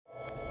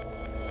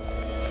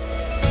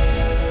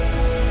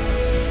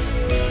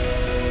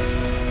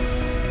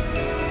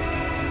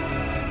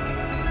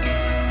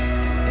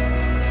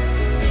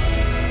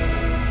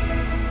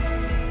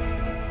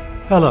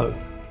Hello,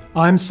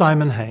 I'm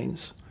Simon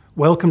Haynes.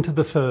 Welcome to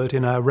the third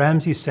in our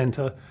Ramsay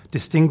Centre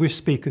Distinguished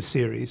Speakers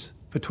Series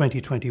for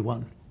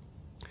 2021.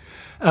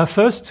 Our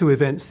first two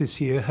events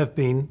this year have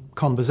been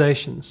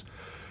conversations,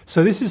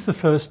 so this is the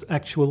first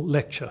actual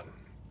lecture.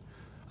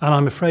 And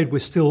I'm afraid we're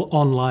still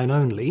online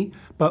only,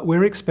 but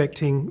we're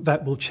expecting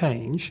that will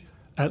change,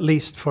 at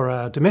least for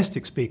our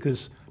domestic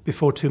speakers,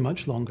 before too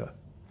much longer.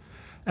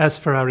 As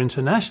for our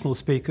international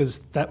speakers,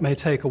 that may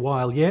take a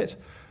while yet,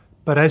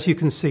 but as you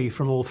can see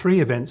from all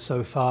three events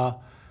so far,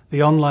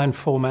 the online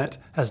format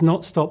has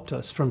not stopped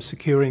us from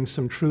securing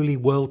some truly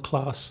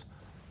world-class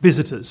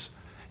visitors.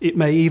 It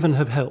may even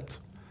have helped,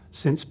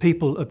 since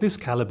people of this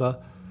calibre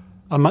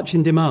are much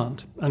in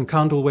demand and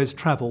can't always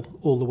travel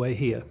all the way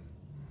here.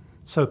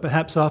 So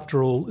perhaps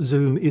after all,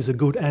 Zoom is a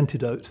good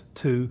antidote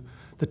to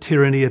the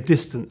tyranny of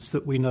distance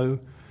that we know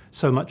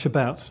so much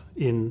about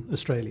in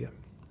Australia.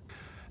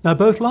 Now,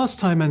 both last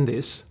time and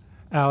this,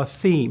 our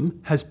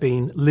theme has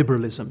been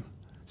liberalism,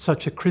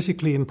 such a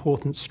critically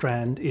important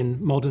strand in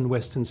modern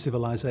Western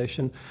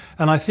civilization,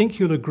 and I think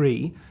you'll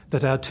agree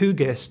that our two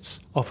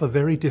guests offer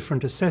very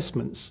different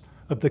assessments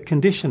of the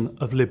condition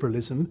of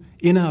liberalism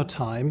in our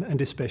time and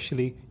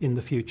especially in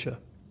the future.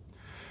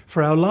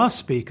 For our last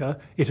speaker,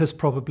 it has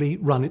probably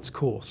run its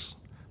course.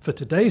 For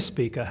today's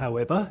speaker,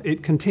 however,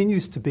 it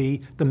continues to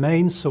be the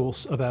main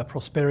source of our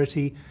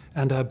prosperity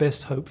and our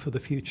best hope for the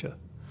future.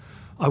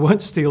 I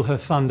won't steal her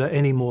thunder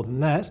any more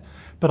than that,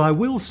 but I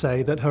will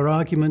say that her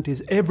argument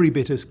is every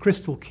bit as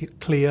crystal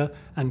clear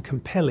and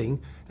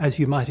compelling as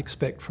you might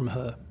expect from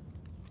her.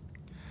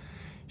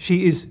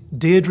 She is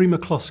Deirdre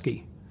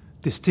McCloskey,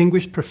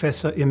 Distinguished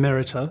Professor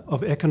Emerita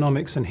of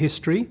Economics and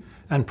History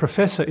and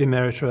Professor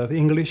Emerita of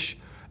English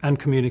and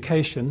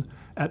Communication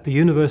at the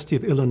University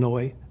of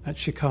Illinois at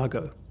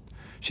Chicago.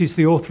 She's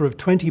the author of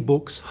 20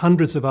 books,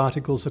 hundreds of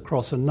articles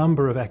across a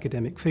number of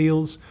academic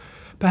fields,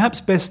 perhaps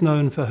best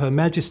known for her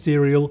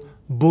magisterial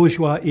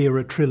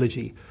bourgeois-era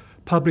trilogy,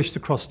 published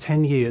across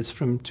 10 years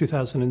from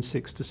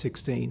 2006 to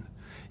 16.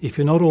 If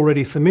you're not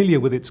already familiar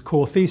with its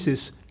core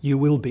thesis, you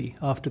will be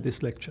after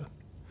this lecture.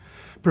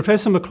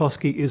 Professor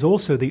McCloskey is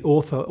also the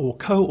author or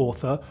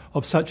co-author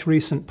of such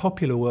recent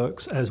popular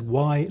works as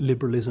Why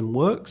Liberalism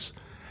Works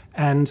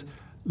and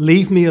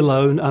Leave Me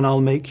Alone and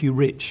I'll Make You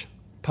Rich,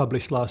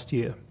 published last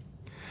year.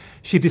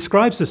 She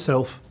describes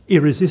herself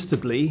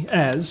irresistibly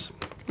as,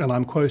 and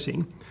I'm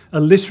quoting, a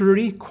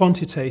literary,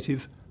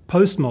 quantitative,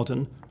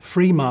 postmodern,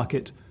 free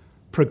market,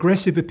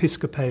 progressive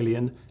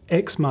Episcopalian,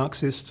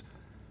 ex-Marxist,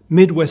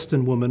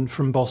 Midwestern woman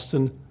from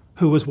Boston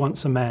who was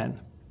once a man.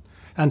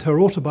 And her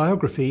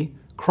autobiography,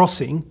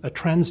 Crossing, a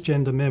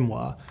transgender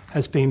memoir,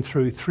 has been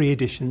through 3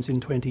 editions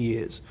in 20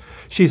 years.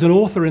 She's an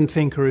author and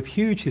thinker of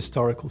huge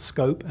historical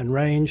scope and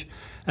range,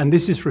 and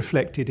this is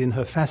reflected in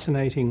her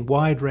fascinating,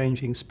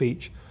 wide-ranging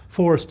speech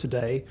for us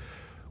today,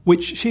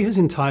 which she has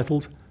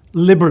entitled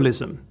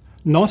Liberalism,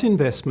 Not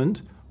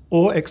Investment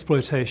or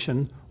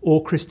Exploitation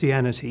or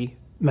Christianity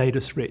Made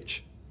Us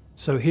Rich.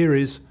 So here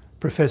is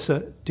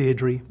Professor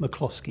Deirdre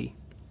McCloskey.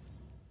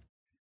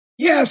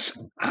 Yes,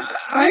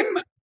 I'm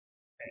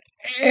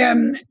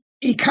an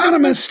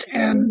economist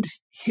and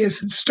his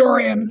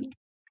historian,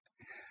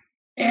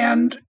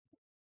 and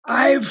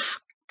I've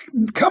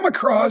come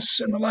across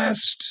in the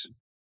last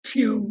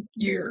few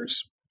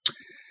years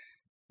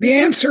the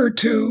answer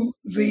to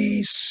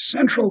the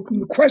central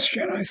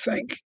question, I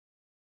think,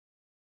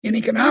 in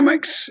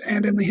economics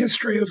and in the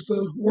history of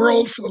the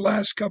world for the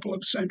last couple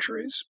of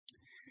centuries.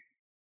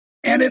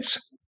 And it's,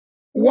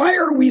 why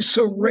are we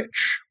so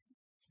rich?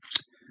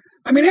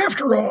 I mean,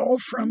 after all,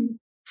 from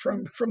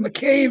the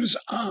caves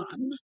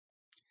on,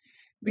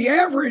 the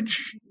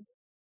average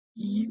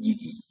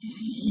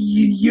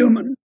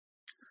human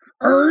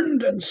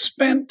earned and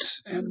spent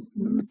and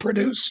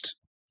produced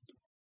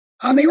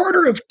on the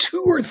order of $2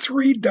 or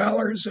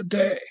 $3 a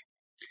day.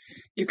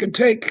 You can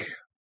take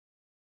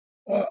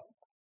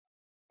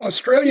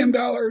Australian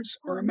dollars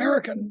or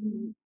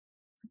American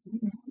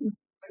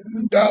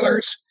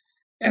dollars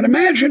and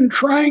imagine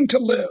trying to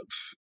live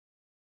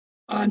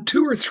on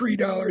 $2 or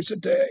 $3 a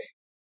day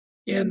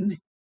in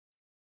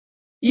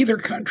either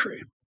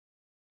country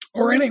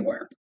or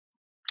anywhere.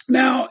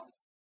 Now,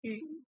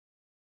 it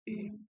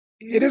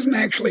isn't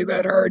actually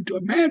that hard to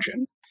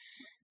imagine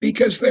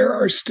because there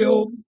are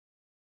still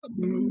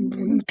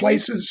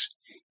places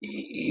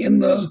in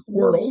the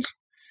world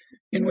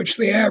in which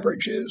the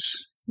average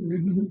is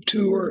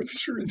 $2 or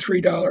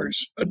 $3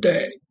 a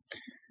day.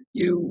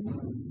 You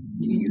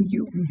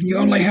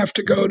only have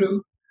to go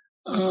to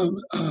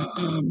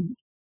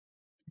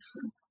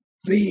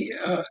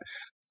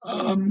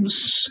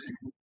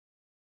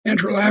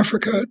Central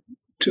Africa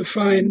to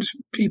find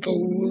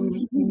people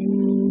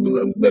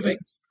living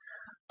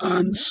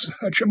on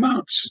such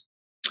amounts.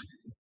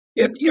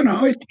 It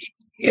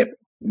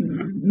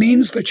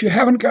means that you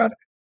haven't got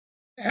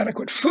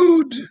adequate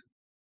food,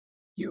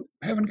 you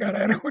haven't got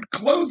adequate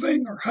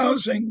clothing or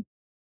housing,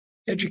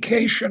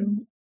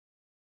 education,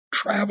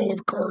 travel,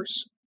 of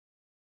course.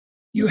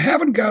 You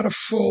haven't got a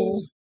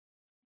full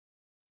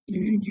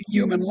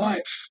human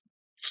life.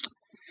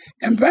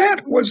 And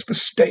that was the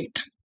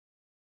state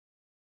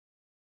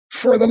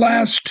for the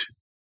last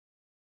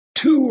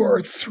 200,000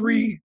 or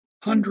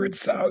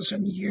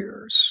 300,000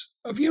 years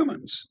of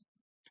humans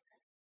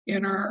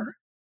in our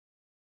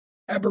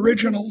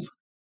aboriginal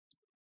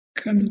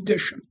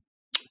condition.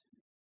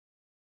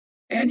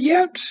 And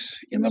yet,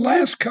 in the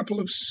last couple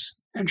of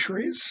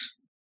centuries,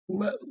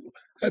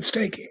 let's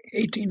take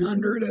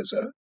 1800 as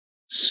a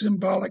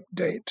symbolic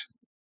date,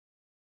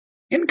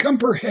 income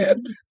per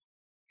head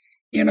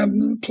in a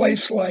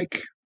place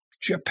like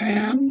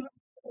Japan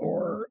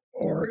or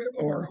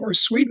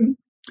Sweden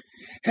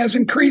has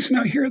increased,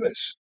 now hear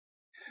this,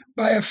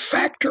 by a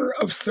factor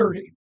of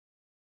 30.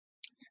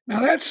 Now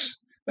that's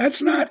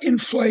not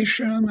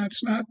inflation,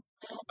 that's not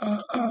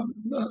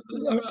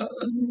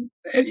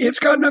it's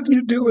got nothing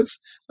to do with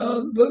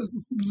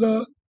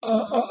the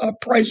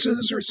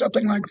prices or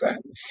something like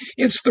that.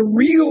 It's the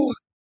real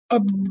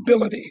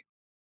ability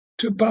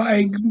to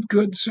buy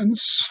goods and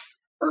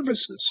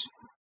services.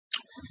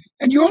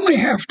 And you only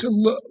have to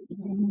look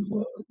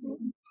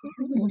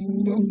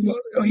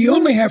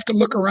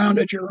around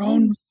at your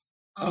own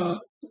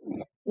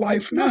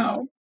life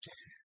now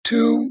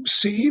to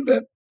see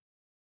that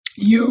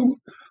you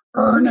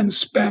earn and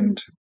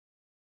spend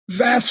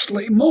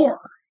vastly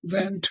more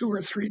than $2 or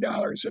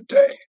 $3 a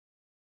day.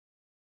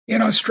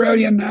 In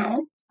Australia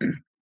now,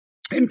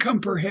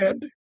 income per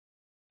head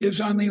is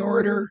on the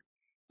order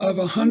of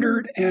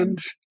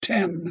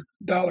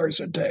 $110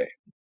 a day.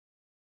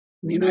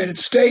 In the United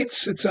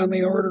States, it's on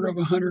the order of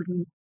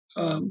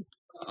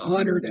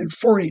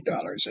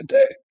 $140 a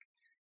day.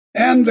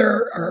 And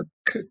there are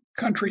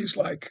countries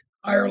like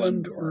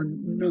Ireland or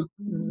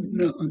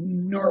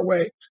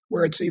Norway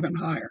where it's even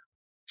higher.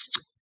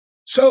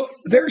 So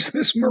there's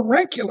this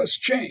miraculous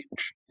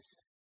change.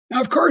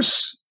 Now, of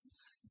course,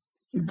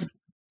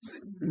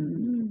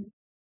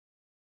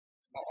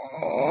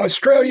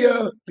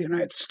 Australia, the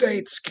United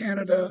States,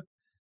 Canada,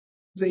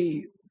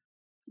 the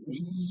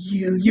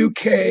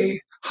UK,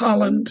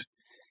 Holland,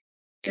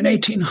 in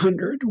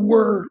 1800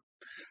 were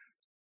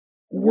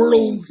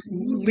world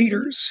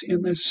leaders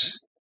in this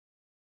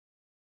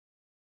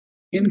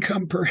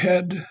income per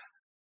head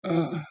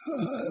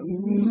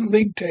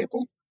league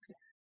table.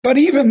 But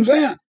even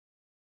then,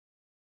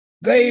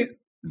 the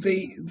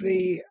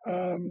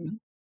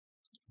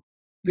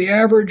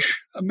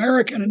average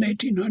American in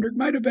 1800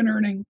 might have been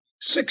earning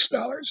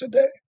 $6 a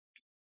day.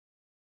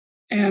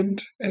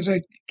 And as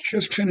I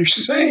just finished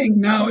saying,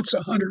 now it's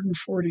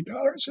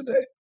 $140 a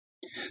day.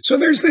 So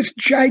there's this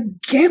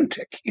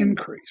gigantic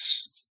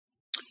increase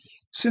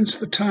since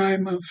the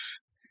time of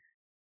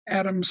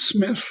Adam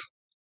Smith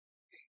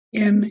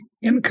in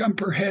income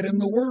per head in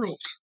the world.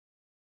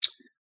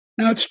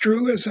 Now, it's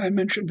true, as I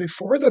mentioned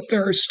before, that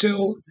there are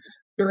still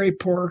very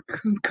poor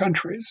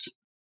countries.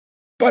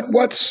 But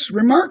what's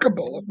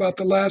remarkable about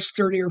the last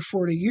 30 or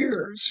 40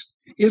 years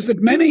is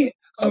that many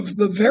of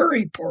the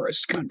very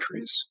poorest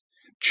countries,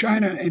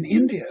 China and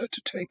India,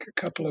 to take a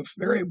couple of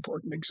very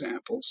important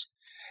examples,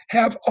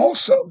 have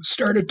also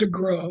started to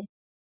grow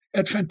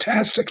at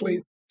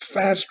fantastically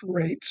fast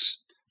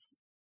rates.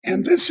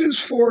 And this is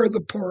for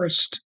the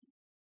poorest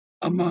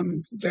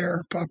among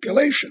their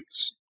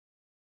populations.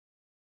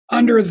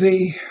 Under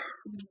the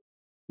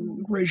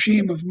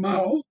regime of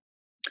Mao,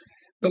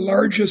 the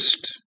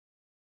largest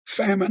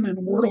famine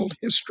in world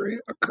history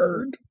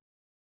occurred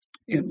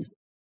in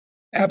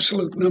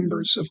absolute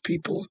numbers of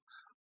people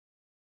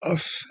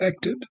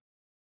affected.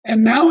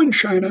 And now in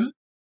China,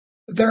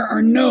 there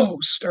are no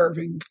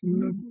starving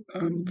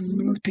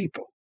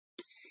people.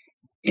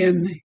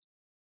 In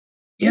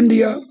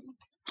India,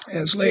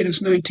 as late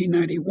as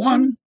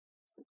 1991,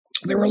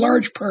 there were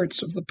large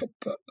parts of the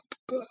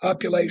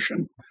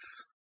population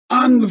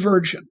on the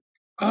verge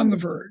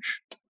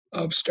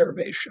of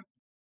starvation.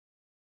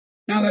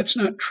 Now, that's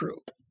not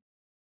true.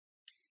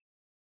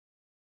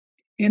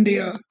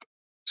 India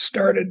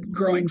started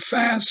growing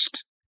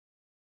fast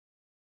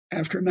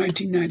after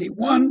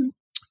 1991,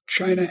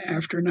 China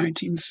after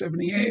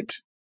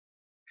 1978,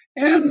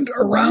 and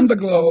around the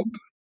globe,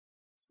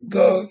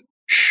 the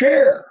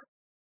share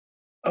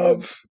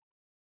of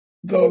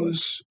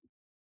those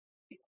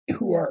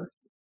who are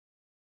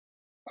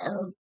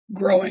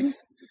growing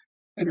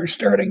and are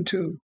starting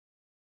to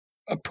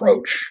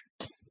approach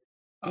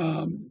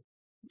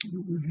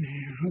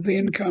the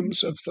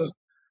incomes of the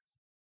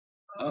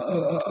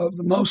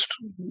most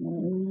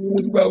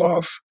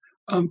well-off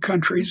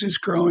countries is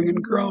growing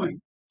and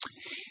growing,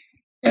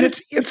 and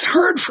it's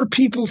hard for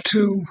people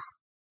to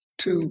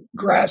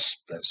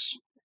grasp this.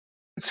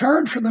 It's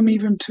hard for them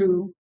even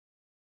to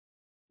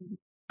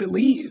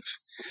believe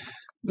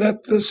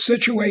that the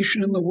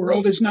situation in the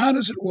world is not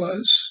as it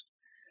was,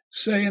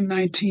 say,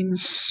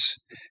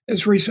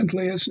 as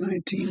recently as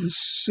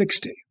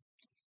 1960.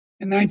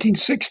 In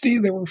 1960,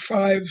 there were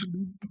 5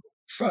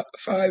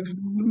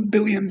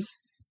 billion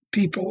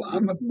people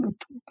on the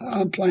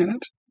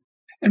planet,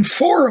 and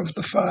 4 of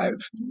the 5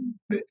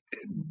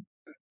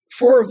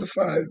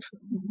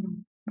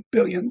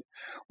 billion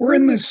were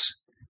in this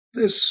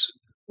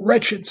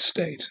wretched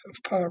state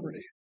of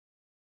poverty.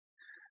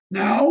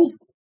 Now,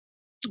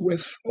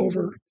 with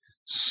over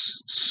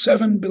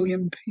 7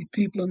 billion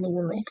people in the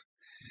world,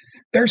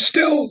 there's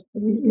still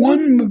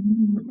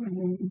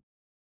 1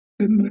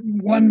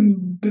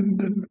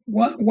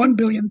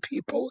 billion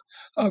people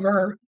of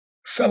our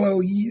fellow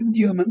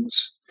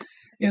humans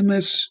in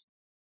this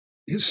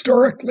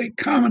historically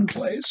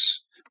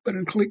commonplace but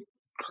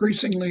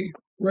increasingly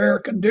rare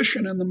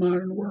condition in the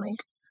modern world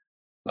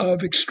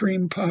of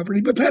extreme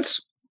poverty. But that's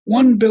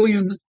 1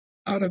 billion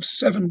out of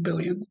 7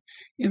 billion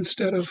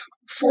instead of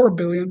 4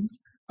 billion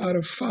out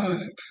of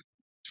 5.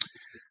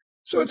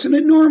 So it's an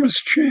enormous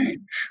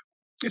change.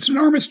 It's an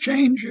enormous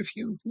change if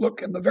you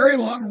look in the very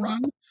long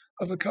run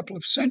of a couple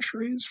of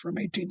centuries from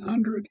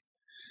 1800.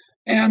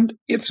 And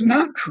it's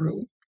not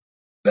true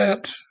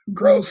that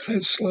growth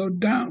has slowed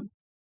down.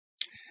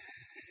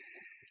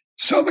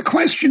 So the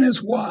question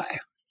is why?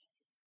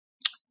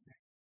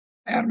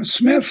 Adam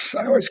Smith,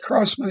 I always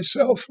cross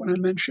myself when I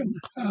mention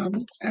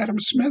Adam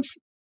Smith,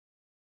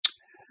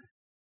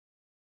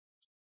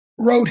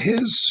 wrote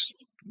his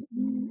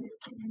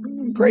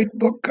great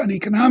book on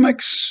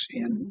economics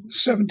in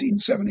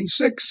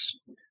 1776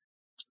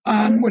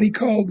 on what he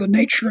called the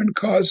nature and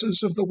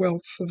causes of the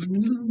wealth of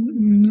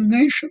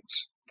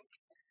nations.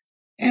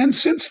 And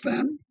since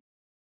then,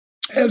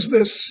 as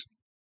this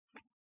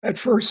at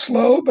first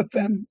slow, but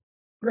then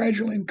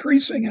gradually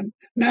increasing and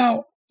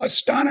now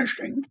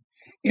astonishing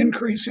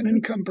increase in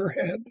income per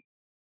head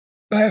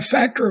by a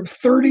factor of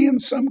 30 in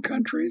some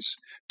countries,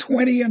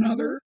 20 in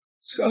others,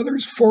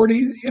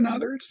 40 in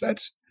others,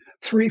 that's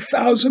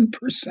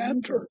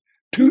 3,000% or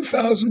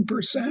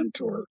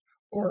 2,000% or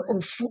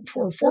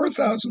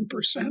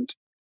 4,000%.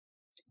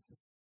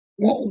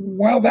 Well,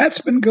 while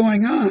that's been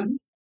going on,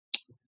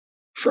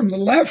 from the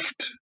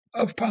left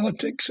of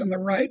politics and the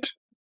right,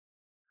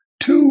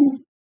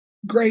 two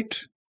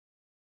great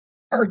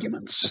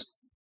arguments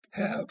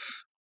have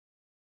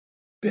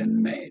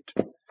been made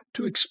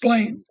to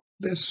explain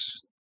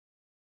this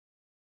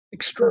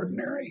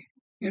extraordinary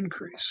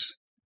increase.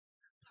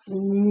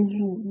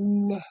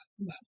 Let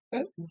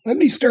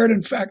me start,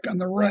 in fact, on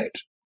the right.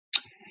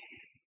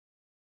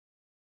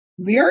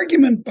 The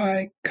argument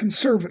by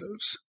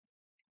conservatives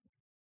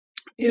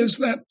is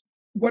that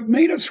what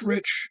made us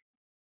rich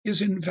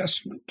is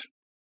investment.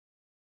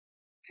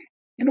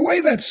 In a way,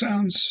 that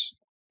sounds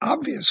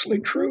obviously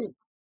true.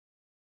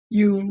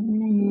 You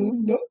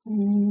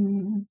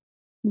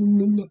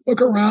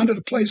look around at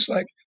a place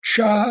like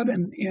Chad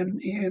and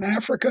in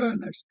Africa,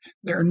 and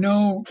there are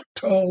no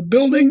tall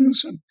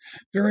buildings, and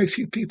very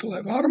few people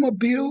have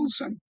automobiles,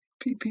 and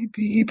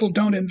people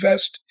don't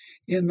invest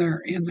in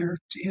higher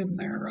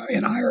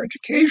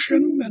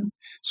education, and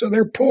so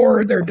they're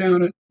poor. They're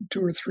down at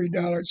 $2 or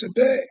 $3 a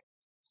day.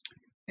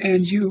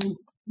 And you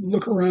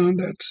look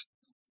around at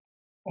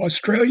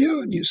Australia,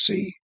 and you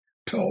see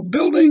tall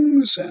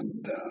buildings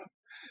and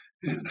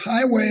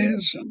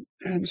highways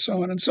and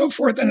so on and so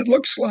forth. And it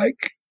looks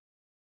like,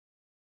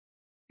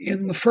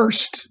 in the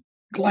first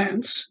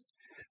glance,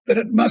 that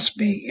it must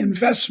be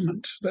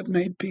investment that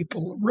made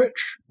people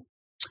rich.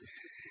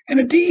 And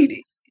indeed,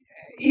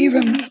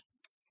 even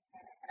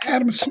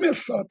Adam Smith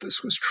thought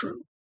this was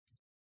true.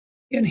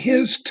 In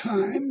his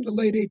time, the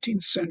late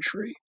 18th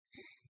century,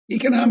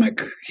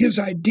 his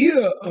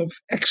idea of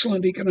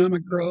excellent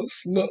economic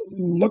growth,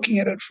 looking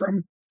at it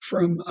from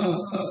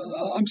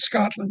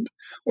Scotland,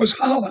 was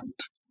Holland.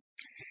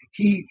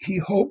 He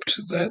hoped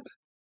that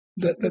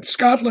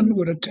Scotland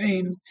would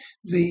attain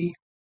the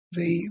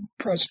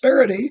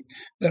prosperity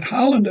that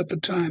Holland at the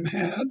time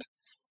had,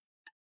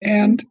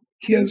 and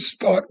his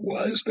thought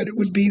was that it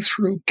would be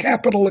through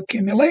capital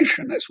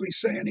accumulation, as we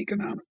say in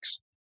economics,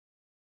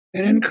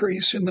 an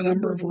increase in the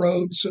number of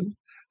roads and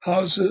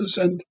houses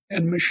and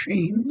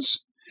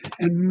machines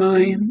and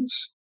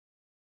mines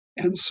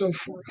and so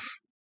forth.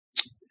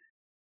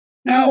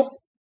 Now,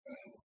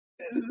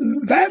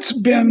 that's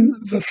been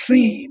the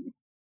theme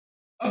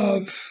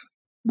of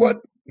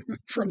what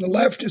from the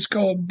left is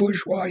called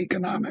bourgeois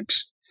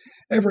economics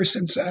ever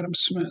since Adam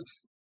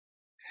Smith.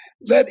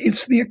 That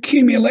it's the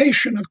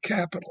accumulation of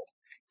capital,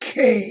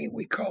 K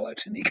we call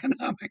it in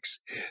economics,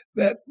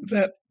 that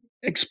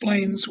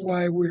explains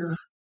why we're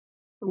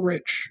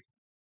rich.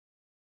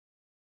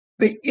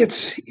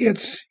 It's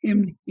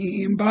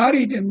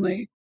embodied in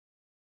the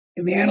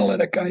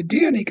analytic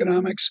idea in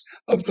economics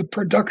of the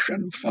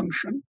production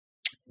function.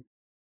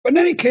 But in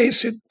any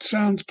case, it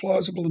sounds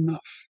plausible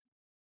enough.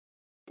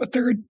 But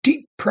there are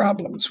deep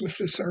problems with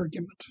this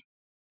argument.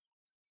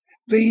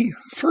 The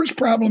first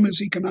problem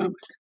is economic.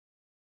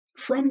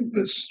 From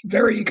this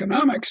very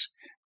economics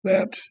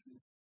that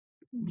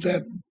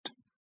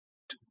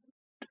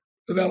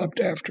developed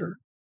after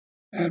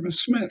Adam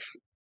Smith,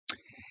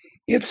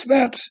 it's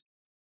that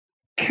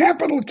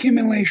capital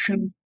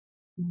accumulation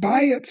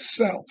by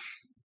itself,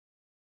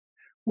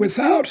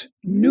 without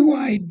new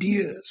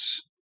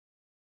ideas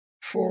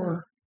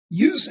for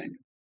using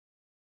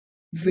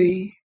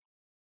the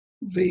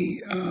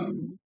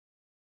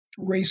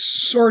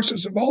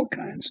resources of all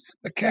kinds,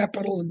 the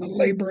capital and the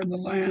labor and the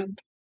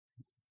land,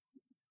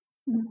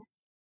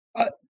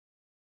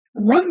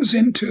 runs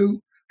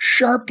into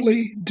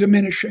sharply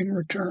diminishing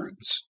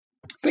returns.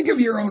 Think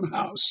of your own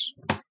house.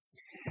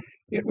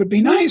 It would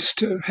be nice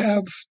to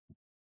have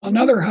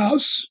another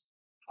house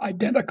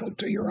identical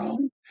to your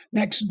own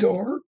next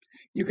door.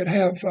 You could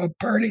have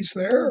parties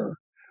there,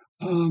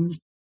 or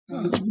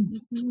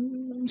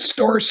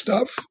store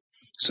stuff,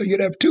 so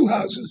you'd have two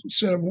houses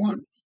instead of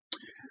one.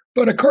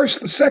 But of course,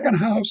 the second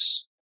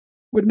house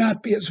would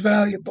not be as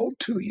valuable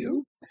to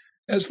you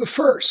as the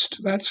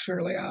first. That's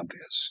fairly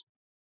obvious.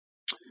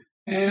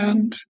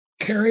 And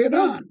carry it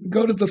on.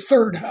 Go to the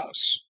third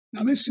house.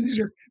 Now, these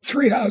are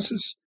three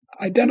houses,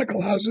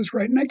 identical houses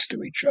right next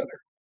to each other.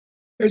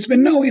 There's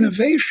been no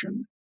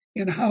innovation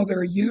in how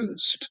they're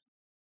used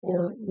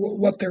or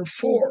what they're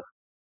for.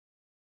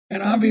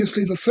 And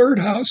obviously, the third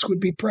house would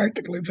be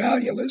practically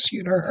valueless.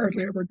 You'd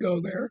hardly ever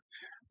go there.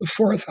 The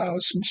fourth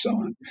house, and so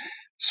on.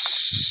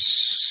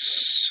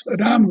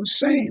 Saddam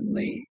Hussein,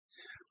 the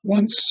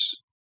once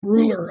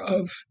ruler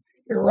of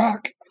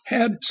Iraq,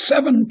 had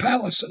 7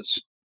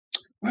 palaces.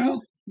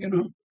 Well,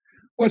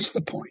 what's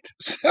the point?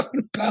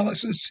 7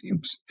 palaces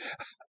seems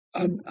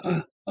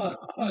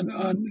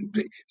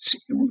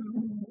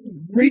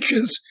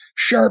reaches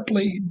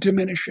sharply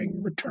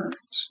diminishing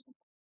returns.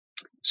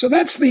 So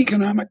that's the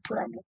economic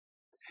problem.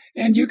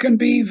 And you can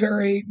be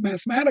very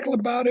mathematical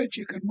about it.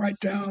 You can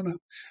write down a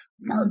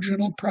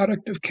marginal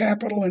product of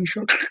capital and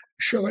show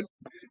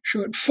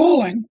it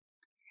falling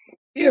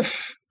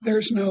if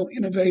there's no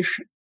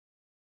innovation.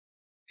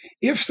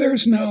 If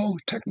there's no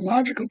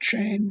technological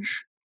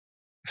change,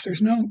 if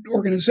there's no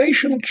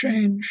organizational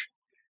change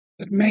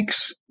that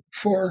makes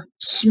for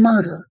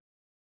smarter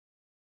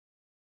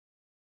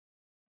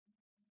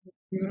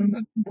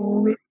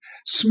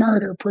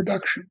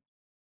production.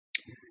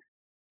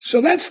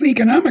 So that's the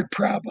economic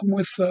problem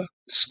with the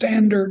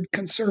standard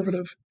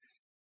conservative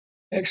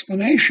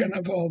explanation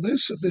of all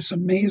this, of this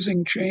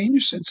amazing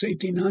change since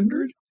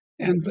 1800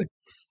 and the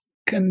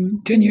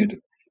continued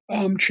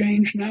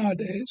change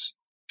nowadays.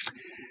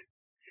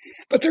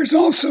 But there's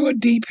also a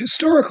deep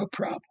historical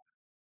problem,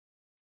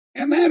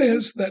 and that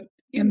is that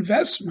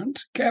investment,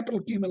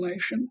 capital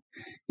accumulation,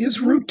 is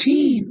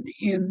routine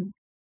in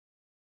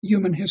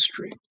human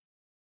history.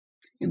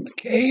 In the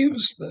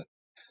caves, the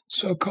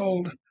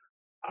so-called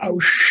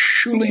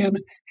Acheulean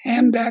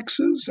hand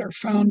axes are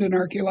found in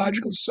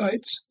archaeological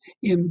sites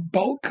in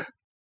bulk.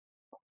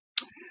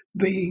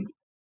 The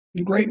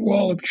Great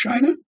Wall of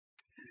China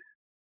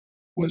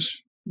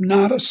was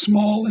not a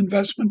small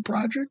investment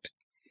project.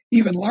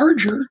 Even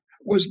larger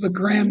was the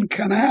Grand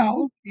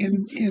Canal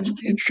in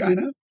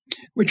China,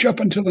 which up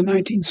until the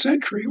 19th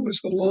century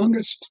was the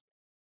longest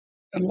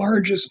and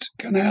largest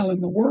canal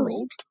in the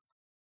world.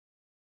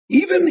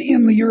 Even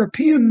in the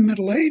European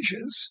Middle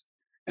Ages,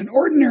 an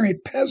ordinary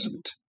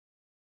peasant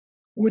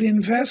would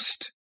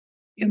invest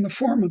in the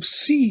form of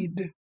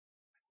seed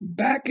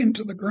back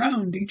into the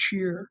ground each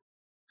year,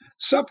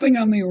 something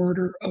on the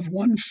order of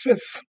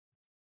 1/5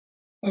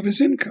 of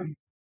his income.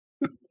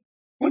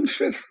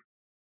 1/5,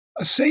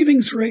 a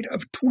savings rate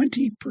of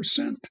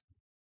 20%.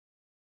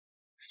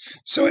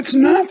 So it's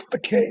not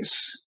the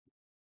case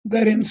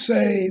that in,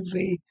 say,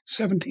 the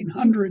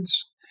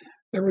 1700s,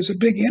 there was a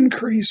big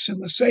increase in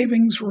the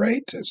savings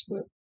rate, as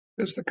the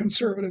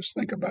conservatives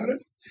think about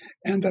it,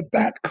 and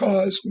that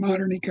caused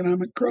modern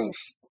economic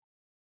growth.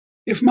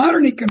 If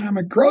modern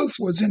economic growth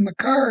was in the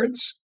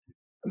cards,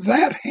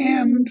 that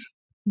hand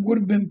would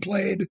have been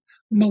played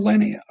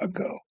millennia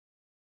ago.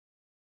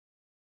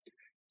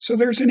 So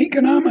there's an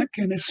economic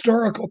and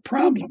historical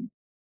problem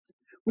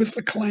with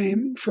the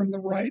claim from the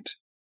right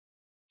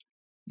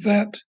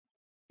that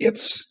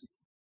it's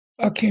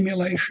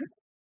accumulation.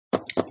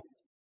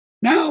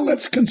 Now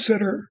let's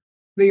consider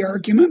the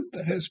argument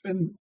that has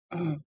been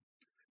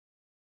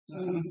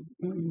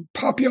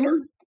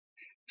popular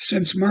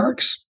since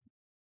Marx,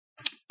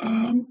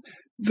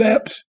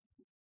 that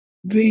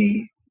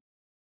the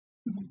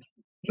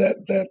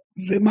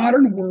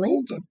modern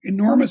world, the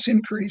enormous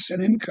increase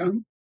in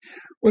income,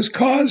 was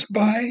caused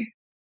by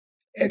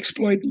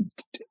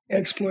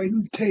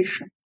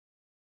exploitation.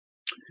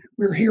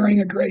 We're hearing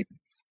a great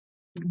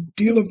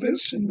deal of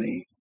this in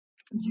the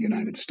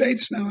United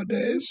States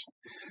nowadays.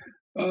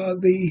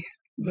 The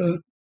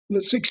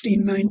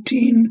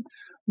 1619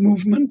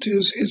 movement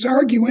is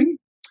arguing,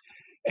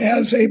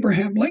 as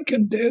Abraham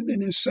Lincoln did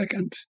in his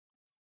second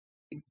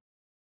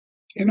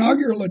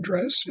inaugural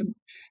address in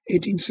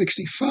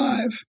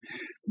 1865,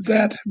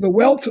 that the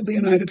wealth of the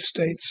United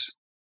States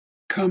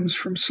comes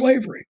from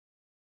slavery.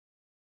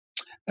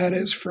 That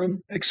is,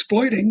 from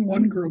exploiting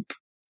one group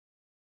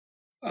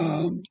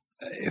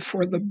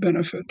for the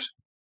benefit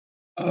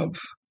of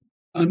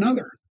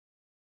another.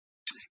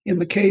 In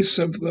the case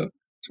of the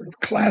sort of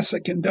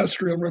classic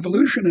industrial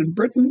revolution in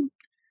Britain,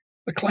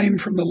 the claim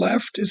from the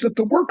left is that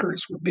the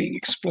workers were being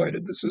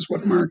exploited. This is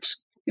what Marx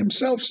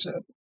himself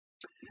said,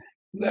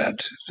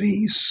 that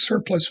the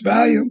surplus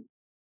value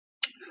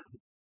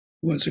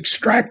was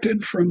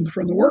extracted from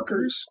the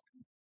workers,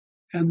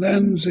 and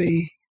then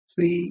the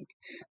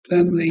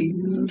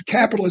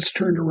capitalists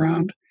turned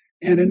around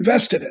and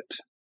invested it.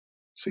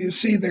 So you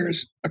see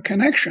there's a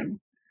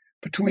connection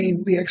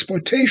between the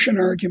exploitation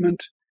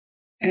argument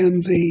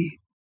and the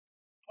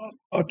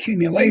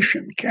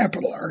accumulation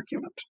capital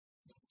argument.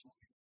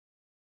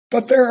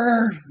 But there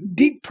are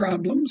deep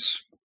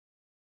problems,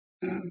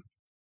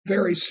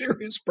 very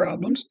serious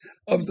problems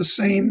of the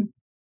same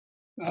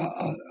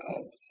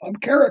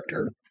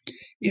character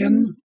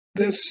in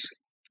this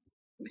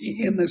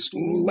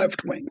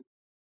left-wing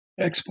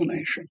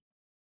explanation.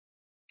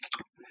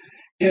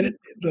 And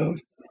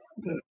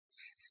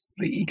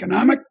the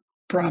economic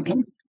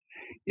problem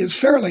is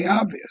fairly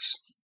obvious.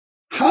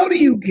 How do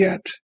you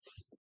get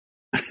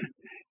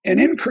an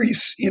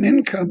increase in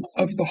income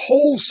of the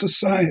whole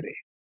society,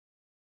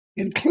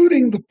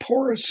 including the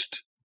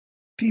poorest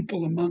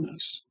people among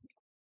us,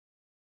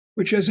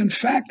 which has in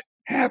fact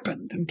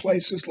happened in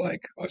places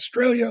like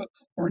Australia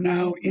or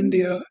now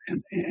India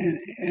and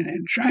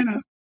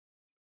China,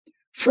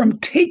 from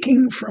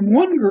taking from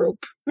one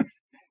group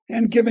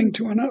and giving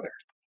to another?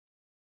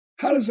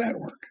 How does that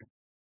work?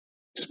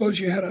 Suppose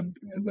you had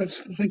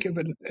let's think of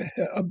it,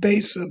 a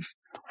base of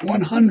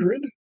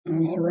 100,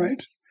 all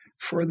right,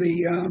 for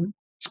the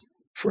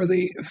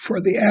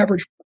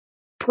average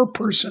per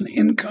person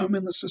income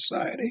in the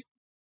society,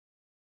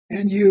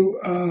 and you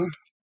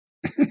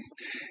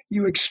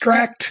you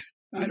extract,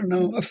 I don't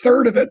know, a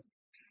third of it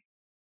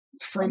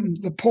from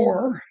the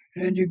poor,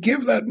 and you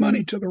give that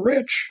money to the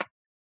rich.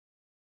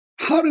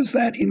 How does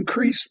that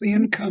increase the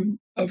income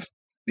of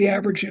the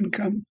average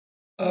income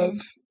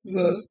of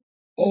the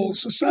whole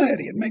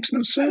society? It makes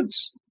no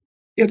sense.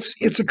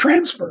 It's a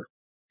transfer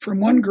from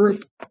one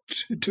group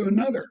to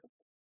another.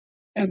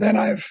 And then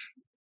I've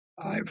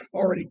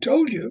already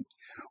told you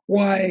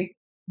why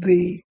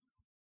the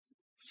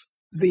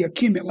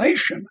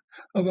accumulation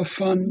of a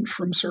fund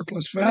from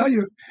surplus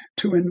value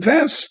to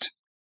invest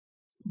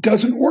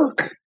doesn't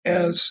work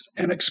as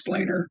an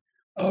explainer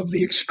of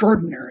the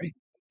extraordinary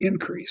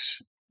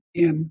increase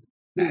in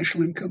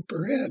national income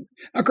per head.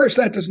 Now, of course,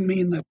 that doesn't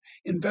mean that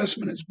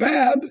investment is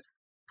bad,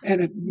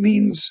 and it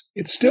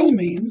still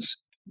means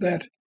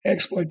that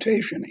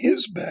exploitation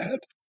is bad.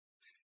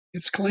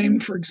 It's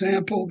claimed, for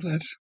example,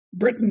 that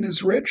Britain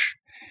is rich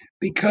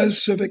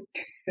because of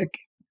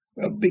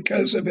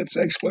its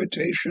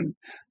exploitation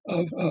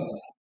of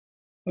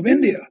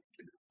India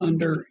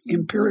under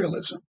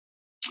imperialism.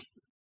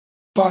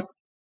 But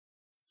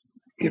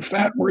if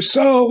that were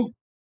so,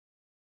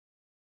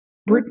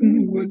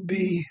 Britain would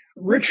be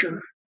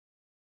richer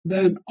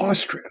than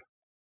Austria,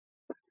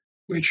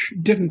 which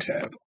didn't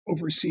have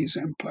overseas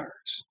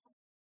empires.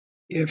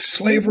 If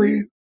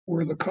slavery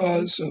were the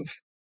cause of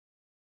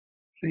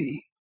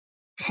the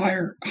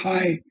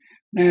high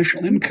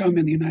national income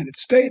in the United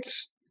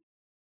States,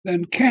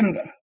 then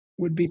Canada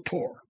would be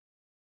poor,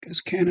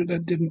 because Canada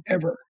didn't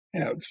ever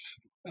have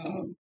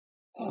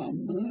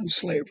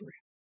slavery.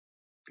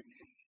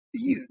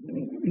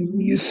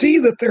 You see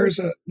that there's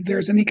a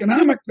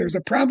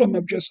problem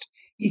of just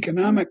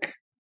economic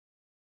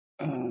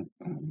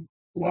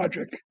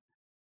logic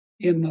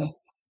in the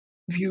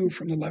view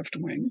from the left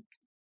wing,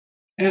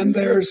 and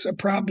there's a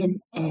problem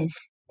of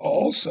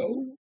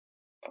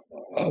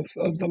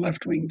the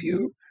left wing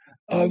view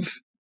of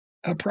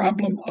a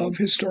problem of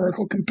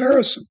historical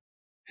comparison.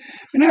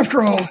 And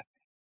after all,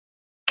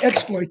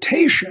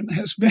 exploitation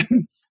has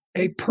been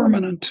a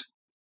permanent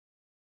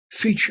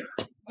feature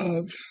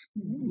of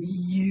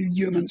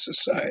human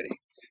society.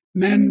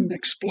 Men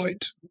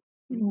exploit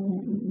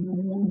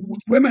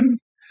women,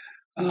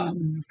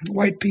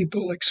 white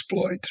people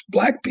exploit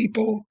black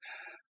people,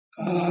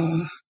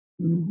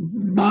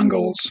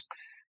 Mongols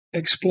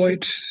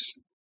exploit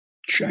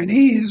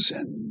Chinese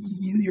and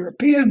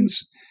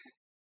Europeans.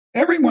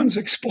 Everyone's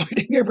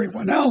exploiting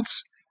everyone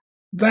else.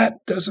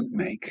 That doesn't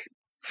make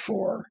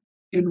for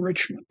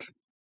enrichment.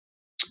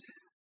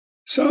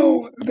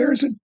 So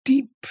there's a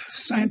deep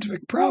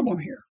scientific problem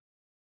here.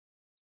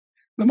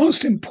 The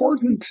most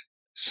important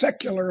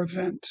secular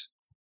event,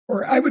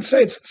 or I would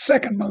say it's the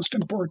second most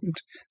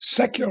important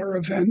secular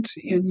event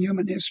in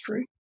human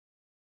history,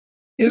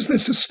 is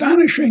this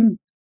astonishing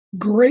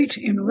great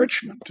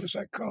enrichment, as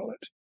I call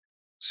it,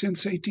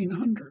 since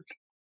 1800.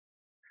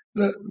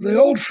 The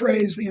old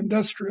phrase, the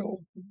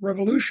Industrial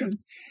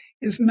Revolution,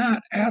 is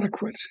not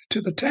adequate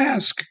to the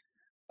task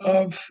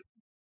of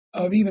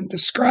even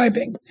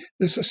describing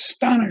this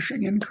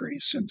astonishing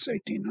increase since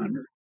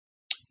 1800.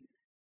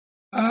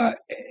 I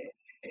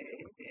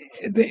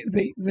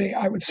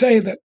would say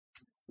that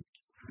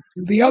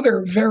the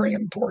other very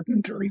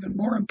important, or even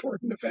more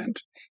important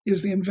event,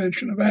 is the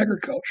invention of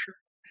agriculture,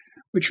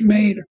 which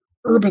made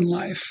urban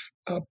life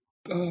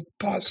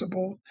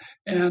possible,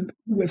 and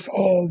with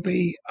all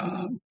the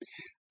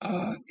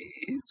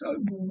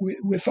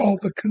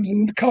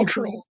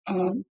cultural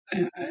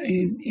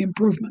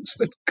improvements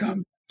that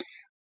come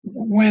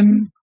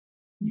when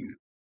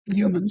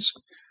humans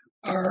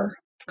are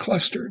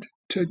clustered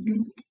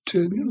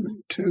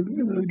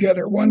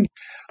together. One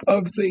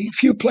of the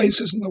few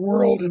places in the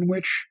world in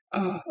which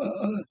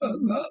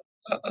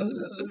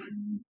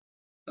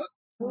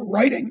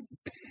writing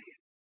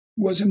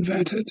was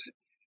invented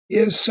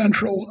is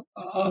Central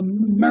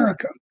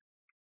America.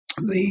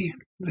 Mayans,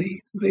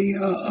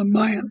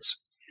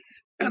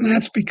 and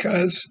that's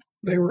because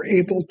they were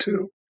able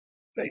to.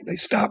 They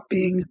stopped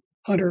being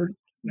hunter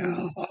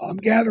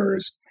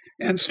gatherers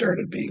and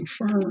started being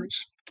farmers,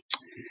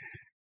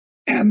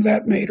 and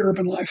that made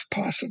urban life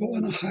possible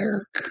in a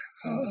higher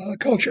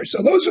culture.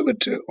 So those are the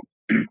two.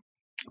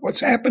 What's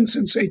happened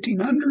since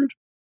 1800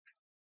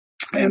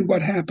 and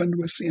what happened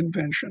with the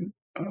invention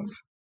of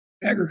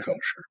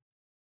agriculture.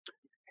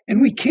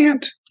 And we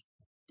can't,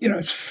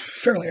 it's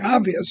fairly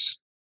obvious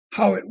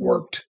how it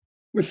worked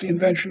with the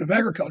invention of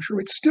agriculture.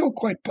 It's still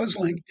quite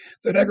puzzling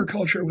that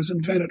agriculture was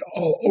invented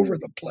all over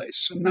the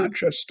place, and not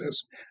just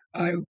as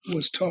I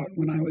was taught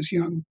when I was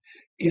young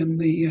in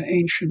the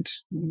ancient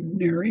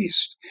Near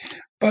East.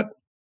 But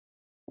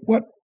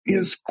what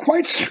is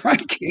quite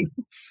striking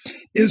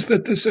is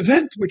that this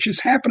event, which is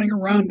happening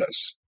around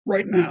us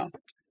right now,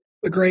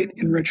 the Great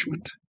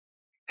Enrichment,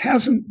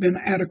 hasn't been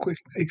adequately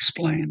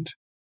explained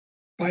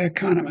by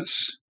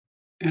economists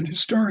and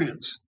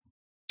historians.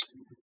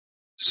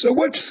 So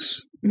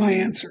what's my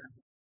answer?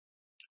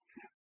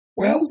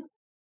 Well,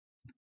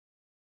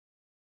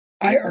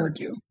 I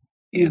argue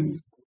in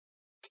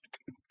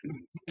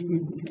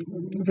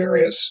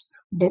various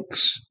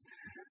books,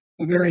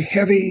 a very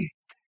heavy,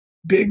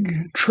 big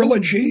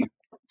trilogy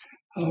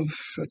of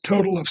a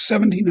total of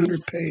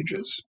 1,700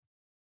 pages.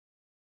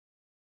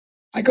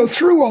 I go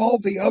through all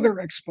the other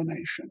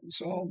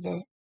explanations,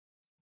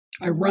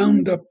 I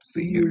round up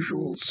the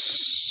usual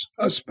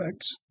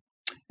suspects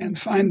and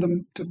find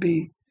them to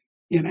be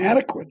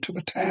inadequate to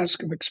the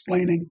task of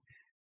explaining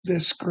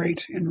this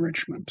great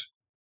enrichment.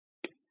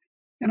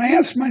 And I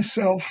ask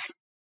myself,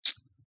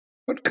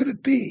 what could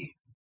it be?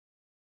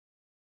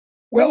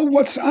 Well,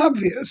 what's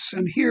obvious,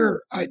 and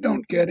here I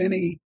don't get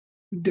any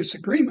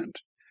disagreement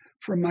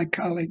from my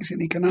colleagues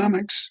in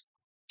economics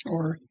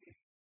or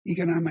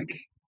economic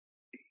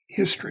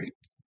history,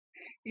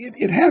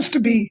 it has to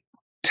be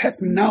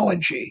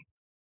technology,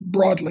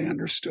 broadly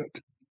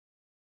understood.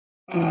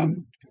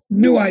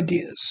 New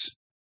ideas,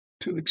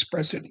 to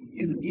express it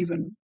in an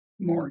even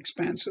more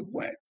expansive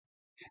way.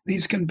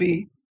 These can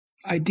be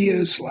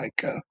ideas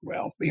like,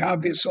 the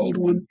obvious old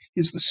one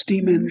is the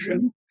steam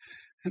engine,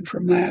 and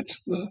from that,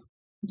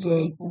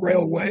 the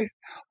railway,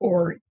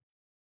 or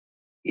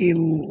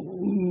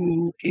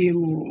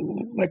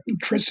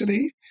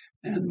electricity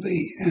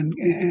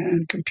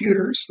and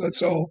computers.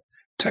 That's all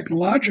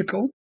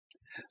technological.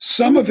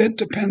 Some of it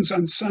depends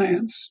on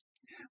science,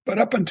 but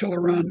up until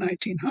around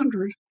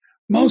 1900,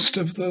 most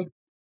of the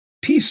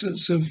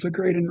pieces of the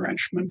Great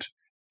Enrichment,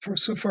 for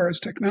so far as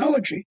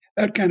technology,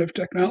 that kind of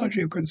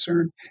technology of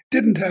concern,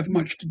 didn't have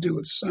much to do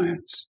with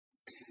science.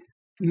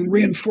 And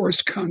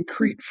reinforced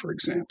concrete, for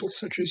example,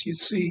 such as you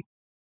see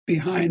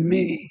behind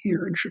me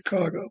here in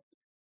Chicago,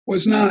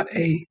 was not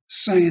a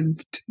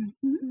scientific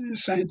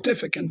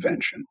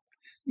invention.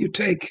 You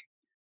take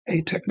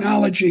a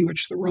technology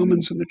which the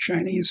Romans and the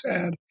Chinese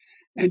had,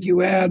 and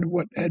you add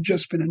what had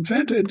just been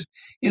invented,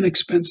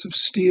 inexpensive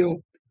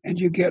steel, and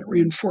you get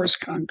reinforced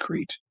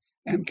concrete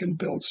and can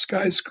build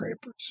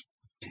skyscrapers.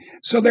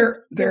 So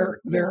there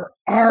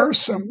are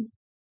some,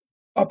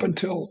 up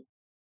until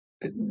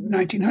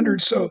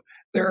 1900, so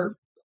there are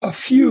a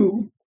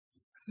few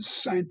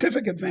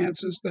scientific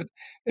advances that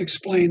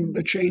explain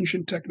the change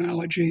in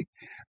technology,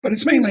 but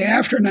it's mainly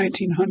after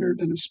 1900,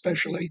 and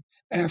especially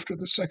after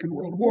the Second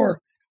World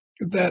War,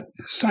 that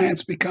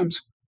science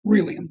becomes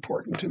really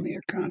important in the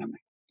economy.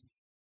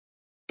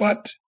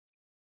 But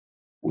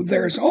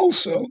there's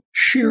also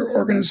sheer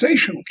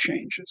organizational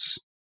changes,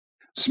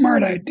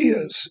 smart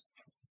ideas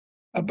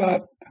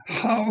about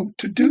how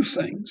to do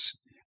things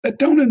that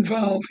don't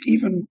involve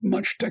even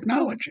much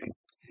technology.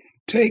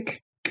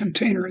 Take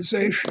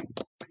containerization,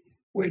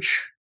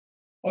 which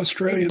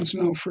Australians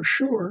know for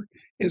sure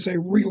is a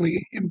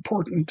really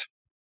important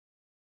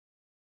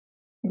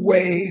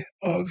way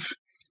of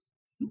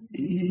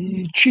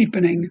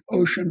cheapening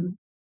ocean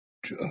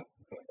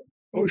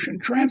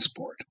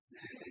transport.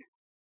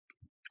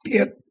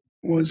 It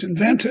was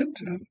invented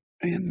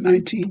in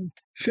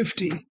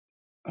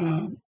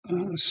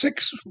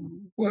 1956,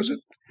 was it,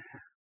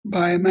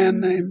 by a man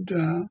named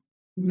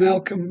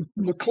Malcolm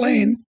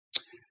McLean,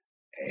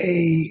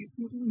 a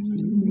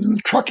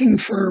trucking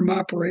firm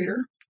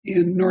operator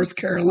in North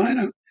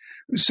Carolina,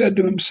 who said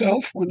to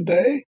himself one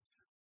day,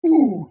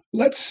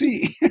 let's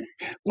see,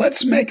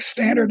 let's make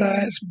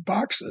standardized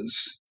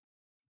boxes,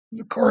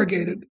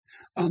 corrugated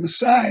on the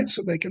sides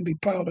so they can be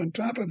piled on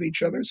top of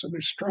each other so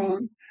they're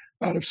strong,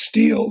 out of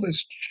steel,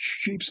 this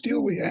cheap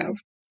steel we have,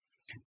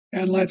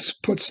 and let's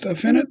put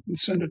stuff in it and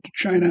send it to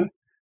China,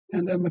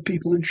 and then the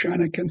people in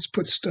China can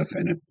put stuff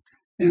in it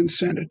and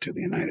send it to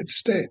the United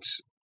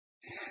States.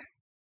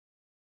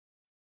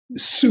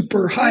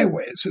 Super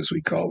highways, as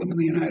we call them in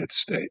the United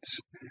States,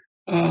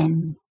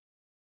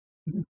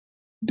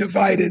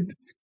 divided,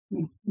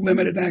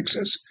 limited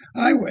access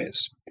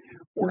highways,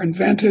 were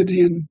invented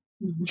in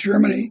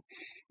Germany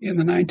in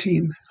the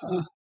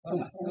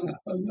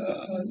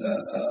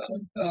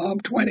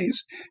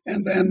 1920s,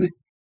 and then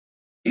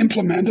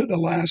implemented,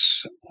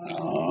 alas,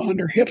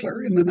 under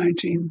Hitler in the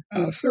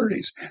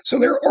 1930s. So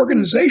there are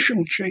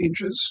organizational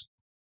changes,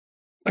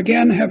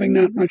 again, having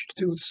not much to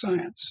do with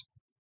science.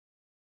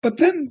 But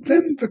then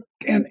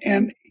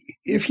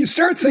if you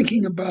start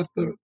thinking about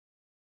the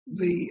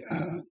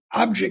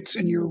objects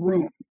in your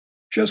room,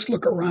 just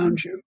look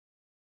around you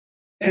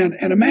and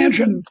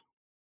imagine,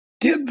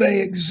 did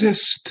they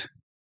exist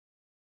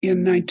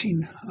in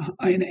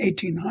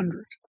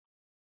 1800,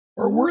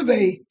 or were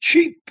they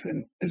cheap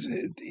in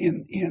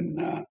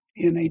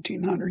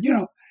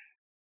 1800?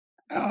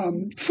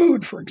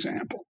 Food, for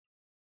example.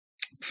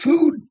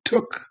 Food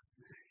took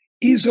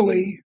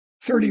easily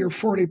 30 or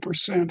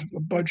 40% of the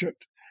budget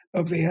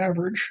of the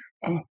average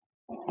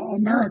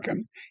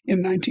American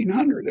in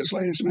 1900, as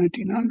late as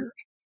 1900.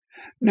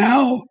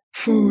 Now,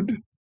 food,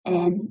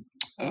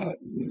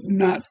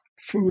 not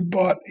food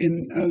bought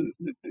in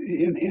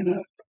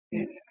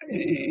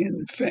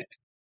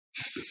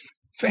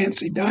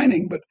fancy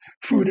dining, but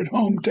food at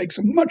home takes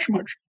a much,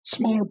 much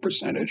smaller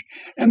percentage.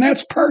 And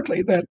that's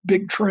partly that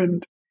big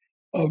trend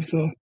of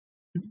the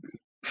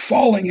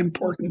falling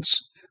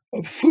importance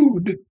of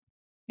food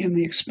in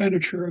the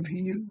expenditure of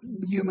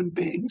human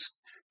beings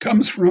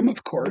comes from,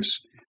 of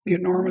course, the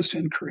enormous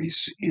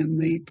increase in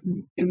the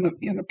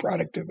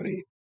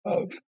productivity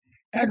of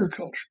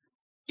agriculture.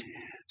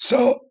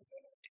 So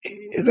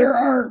there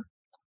are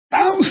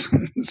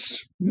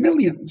thousands,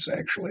 millions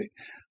actually,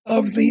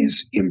 of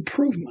these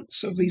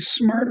improvements, of these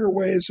smarter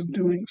ways of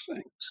doing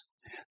things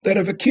that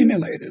have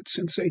accumulated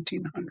since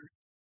 1800.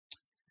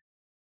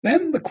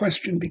 Then the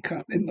question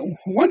becomes,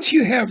 once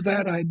you have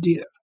that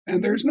idea,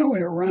 and there's no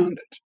way around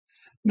it,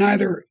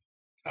 neither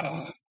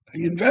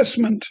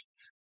investment,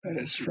 that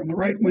is from the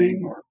right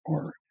wing,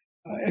 or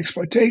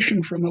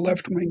exploitation from the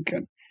left wing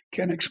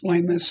can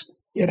explain this.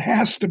 It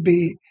has to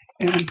be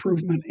an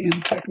improvement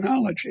in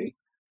technology.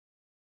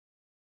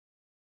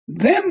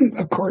 Then,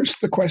 of course,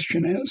 the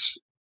question is,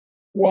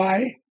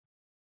 why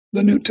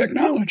the new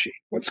technology?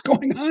 What's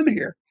going on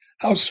here?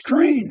 How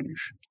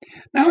strange.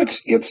 Now,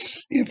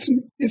 it's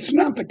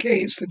not the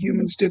case that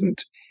humans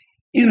didn't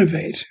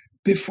innovate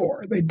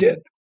before. They did.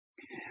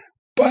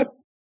 But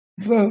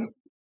the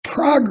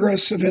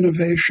progress of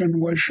innovation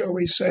was, shall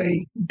we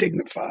say,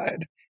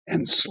 dignified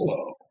and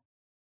slow.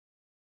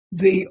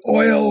 The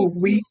oil,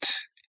 wheat,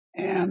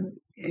 and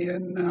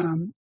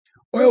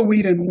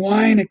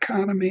wine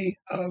economy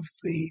of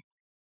the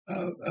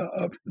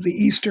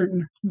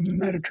Eastern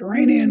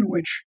Mediterranean,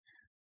 which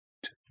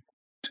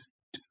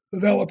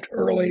developed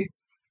early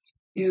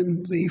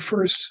in the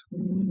first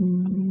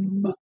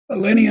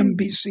millennium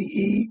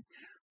BCE,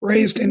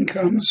 raised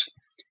incomes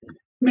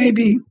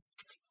maybe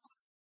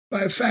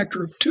by a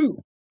factor of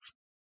 2.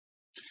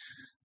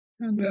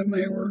 And then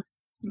they were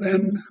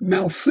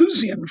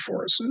Malthusian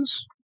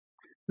forces,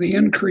 the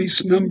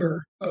increased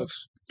number of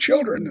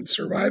children and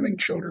surviving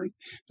children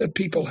that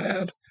people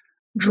had,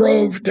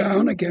 drove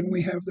down. Again,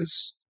 we have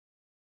this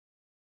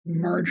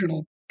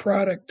marginal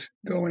product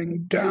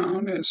going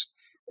down as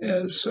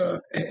the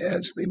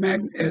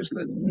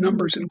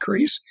numbers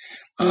increase,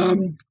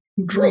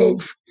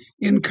 drove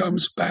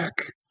incomes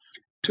back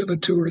to the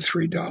 $2 or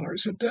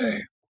 $3 a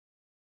day.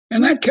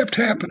 And that kept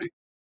happening.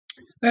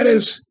 That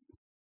is,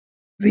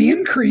 the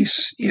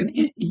increase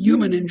in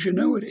human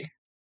ingenuity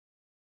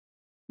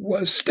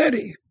was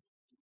steady,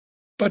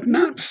 but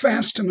not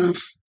fast enough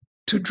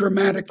to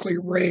dramatically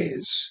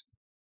raise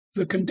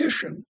the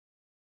condition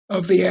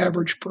of the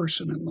average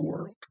person in the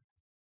world.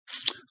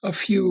 A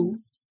few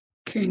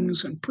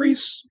kings and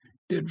priests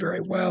did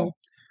very well,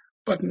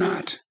 but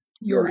not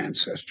your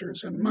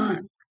ancestors and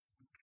mine.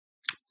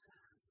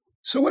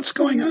 So what's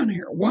going on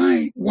here?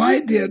 Why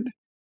did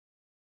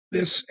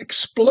this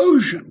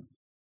explosion,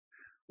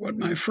 what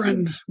my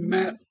friend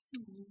Matt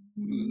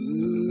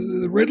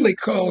Ridley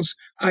calls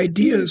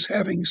ideas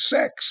having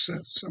sex,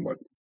 a somewhat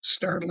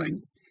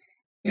startling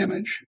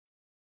image,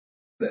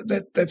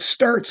 that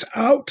starts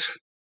out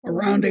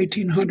around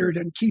 1800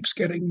 and keeps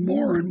getting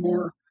more and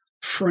more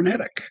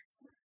frenetic.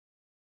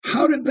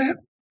 How did that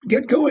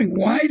get going?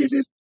 Why did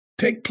it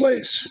take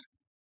place?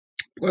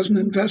 It wasn't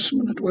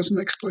investment, it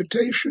wasn't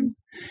exploitation,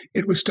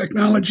 it was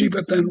technology,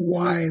 but then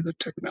why the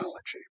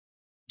technology?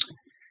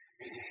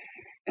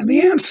 And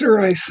the answer,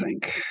 I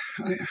think,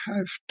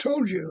 I've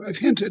told you, I've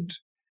hinted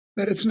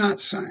that it's not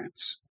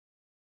science.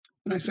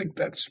 And I think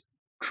that's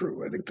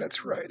true. I think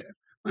that's right.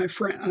 My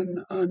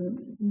friend,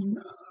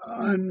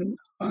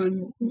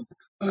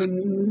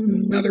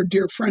 another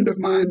dear friend of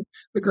mine,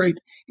 the great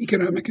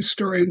economic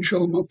historian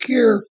Joel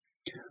Mokyr,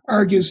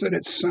 argues that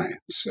it's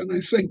science. And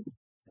I think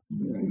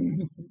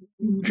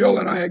Joel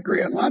and I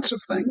agree on lots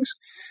of things,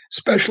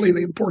 especially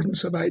the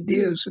importance of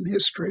ideas in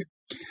history.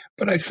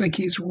 But I think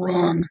he's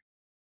wrong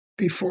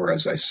before,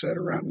 as I said,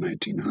 around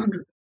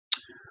 1900.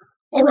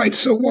 All right,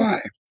 so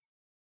why?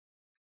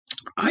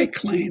 I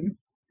claim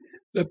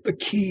that the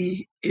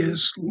key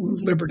is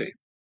liberty.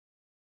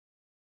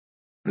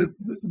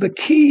 The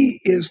key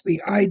is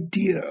the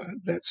idea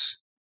that's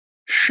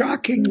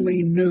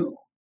shockingly new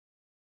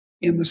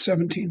in the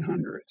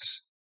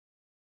 1700s,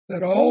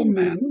 that all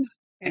men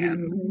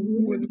and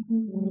with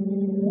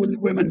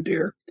women,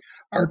 dear,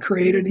 are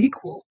created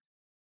equal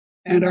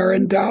and are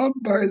endowed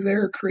by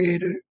their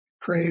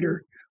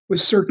creator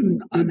with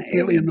certain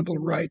unalienable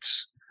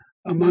rights,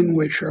 among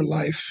which are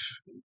life,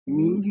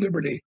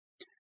 liberty,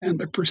 and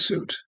the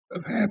pursuit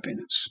of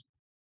happiness.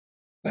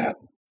 That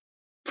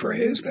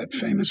phrase, that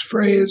famous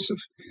phrase of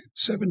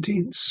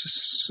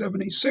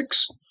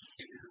 1776,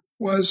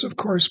 was, of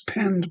course,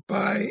 penned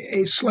by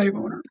a slave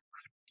owner.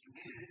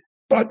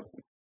 But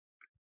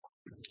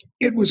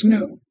it was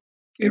new.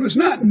 It was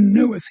not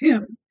new with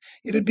him.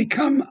 It had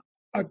become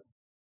a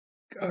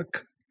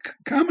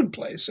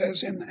commonplace,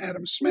 as in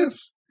Adam Smith,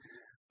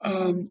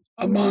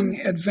 among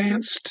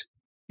advanced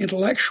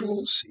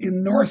intellectuals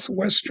in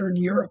northwestern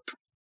Europe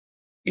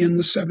in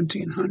the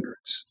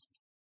 1700s.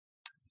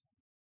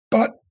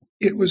 But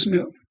it was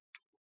new.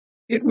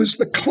 It was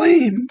the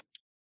claim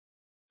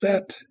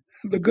that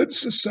the good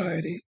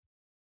society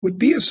would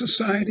be a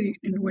society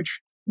in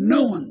which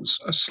no one's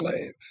a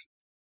slave.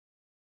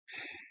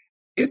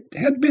 It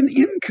had been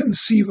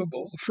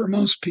inconceivable for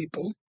most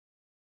people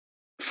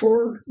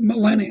for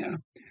millennia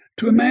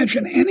to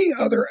imagine any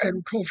other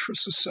agricultural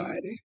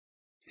society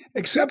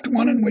except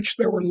one in which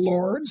there were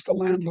lords, the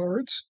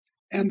landlords,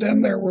 and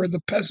then there were the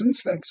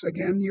peasants, that's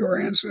again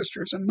your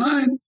ancestors and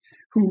mine,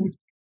 who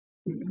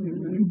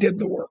did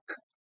the work.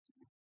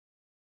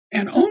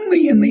 And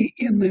only in the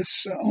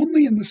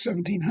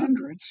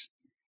 1700s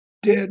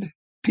did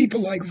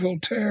people like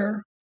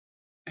Voltaire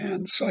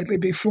and slightly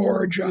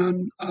before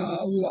John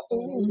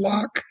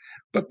Locke,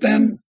 but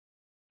then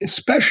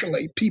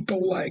especially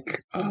people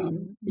like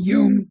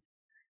Hume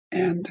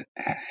and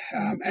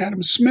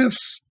Adam Smith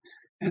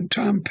and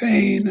Tom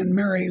Paine and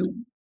Mary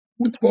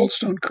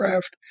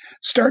Wollstonecraft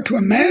start to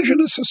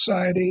imagine a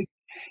society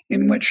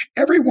in which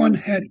everyone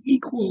had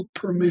equal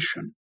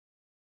permission.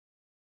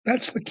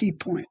 That's the key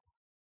point.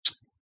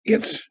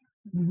 It's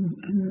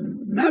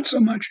not so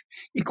much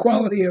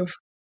equality of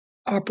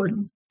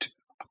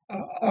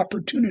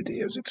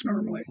opportunity as it's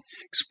normally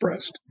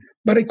expressed,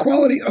 but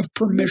equality of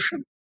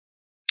permission.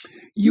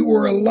 You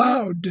were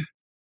allowed,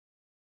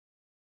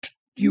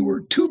 you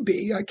were to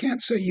be, I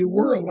can't say you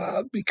were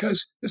allowed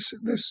because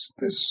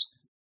this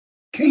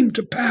came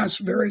to pass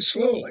very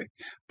slowly,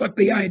 but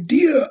the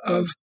idea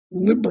of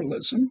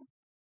liberalism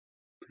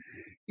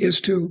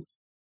is to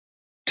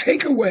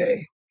take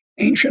away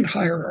ancient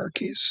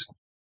hierarchies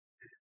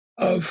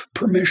of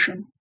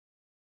permission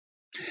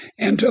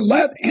and to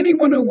let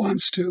anyone who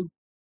wants to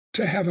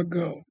have a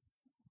go,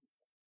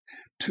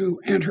 to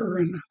enter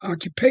an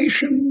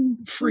occupation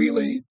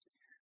freely,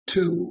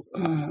 to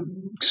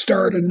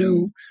start a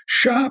new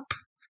shop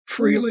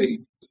freely,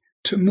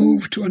 to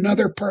move to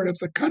another part of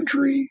the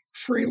country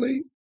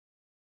freely,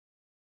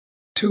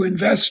 to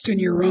invest in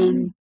your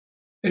own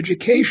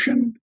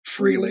education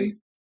freely.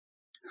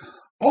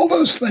 All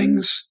those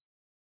things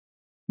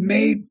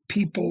made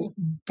people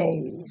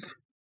bold.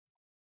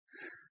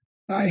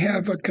 I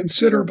have a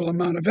considerable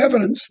amount of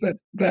evidence that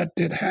that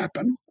did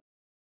happen.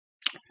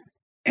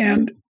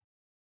 And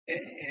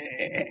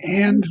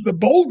the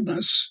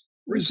boldness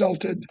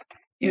resulted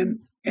in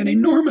an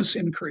enormous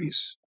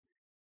increase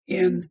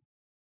in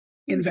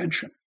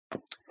invention.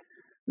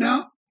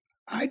 Now,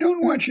 I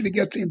don't want you to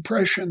get the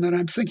impression that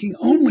I'm thinking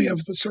only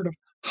of the sort of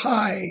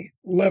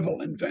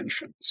high-level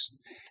inventions.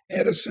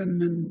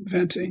 Edison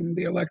inventing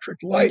the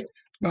electric light.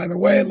 By the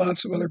way,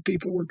 lots of other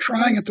people were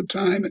trying at the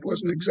time. It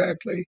wasn't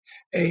exactly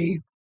a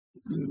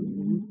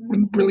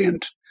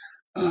brilliant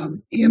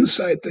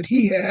insight that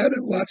he had.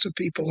 Lots of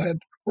people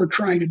were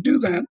trying to do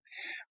that,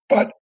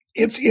 but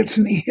it's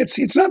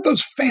not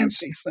those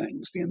fancy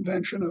things, the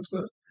invention of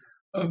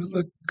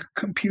the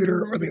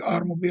computer or the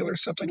automobile or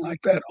something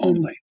like that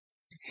only.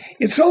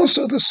 It's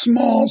also the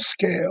small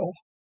scale,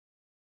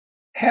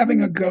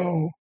 having a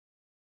go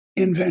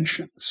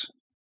inventions.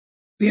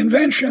 The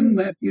invention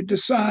that you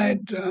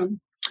decide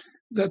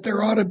that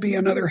there ought to be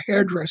another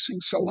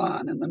hairdressing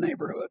salon in the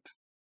neighborhood,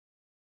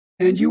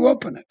 and you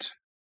open it,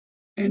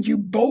 and you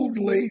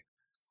boldly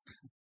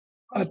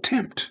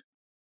attempt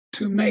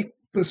to make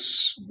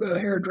the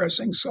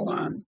hairdressing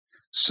salon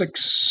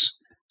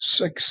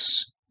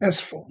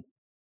successful.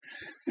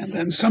 And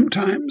then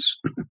sometimes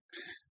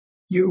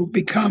you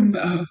become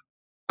a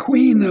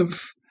queen of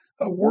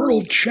a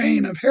world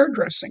chain of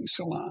hairdressing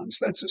salons.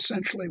 That's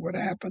essentially what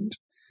happened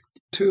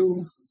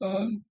to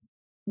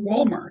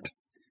Walmart,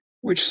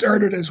 which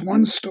started as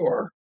one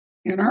store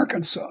in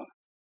Arkansas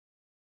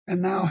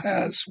and now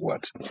has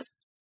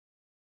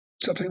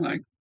something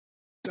like,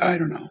 I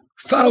don't know,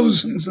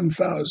 thousands and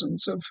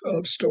thousands of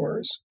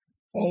stores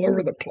all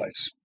over the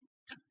place.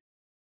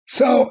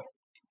 So,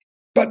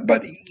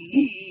 but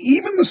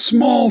even the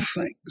small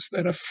things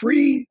that a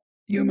free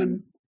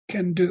human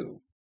can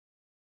do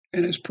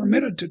and is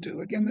permitted to do,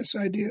 again, this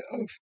idea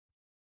of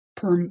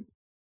permission,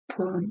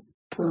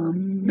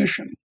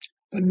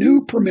 the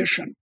new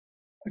permission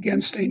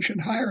against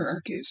ancient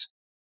hierarchies,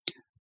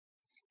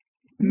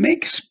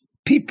 makes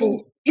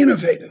people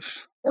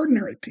innovative,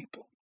 ordinary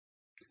people.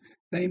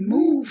 They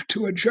move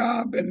to a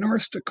job in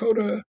North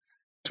Dakota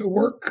to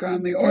work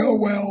on the oil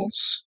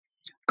wells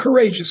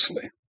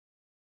courageously.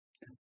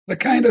 The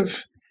kind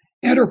of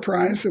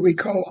enterprise that we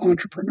call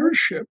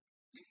entrepreneurship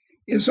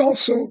is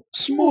also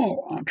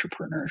small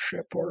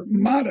entrepreneurship or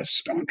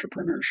modest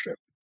entrepreneurship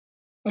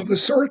of the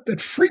sort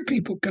that free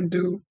people can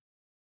do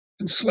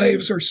and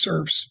slaves or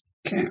serfs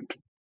can't.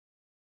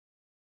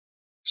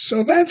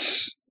 So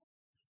that's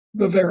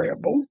the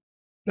variable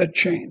that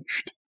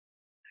changed.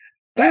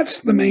 That's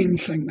the main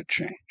thing that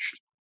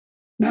changed.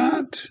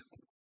 Not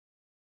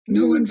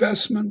new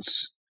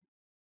investments,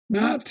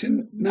 not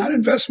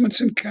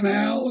investments in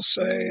canals,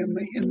 say in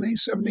the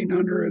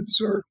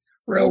 1700s, or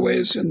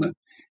railways in the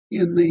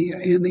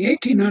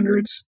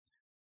 1800s,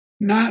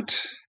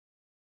 not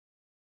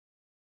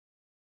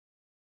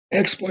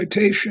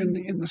exploitation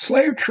in the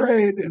slave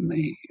trade in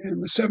the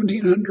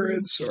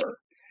 1700s, or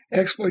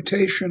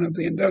exploitation of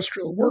the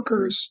industrial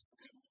workers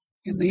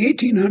in the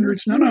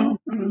 1800s. No,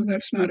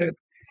 that's not it.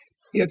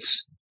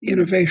 It's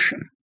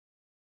innovation.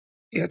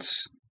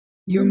 It's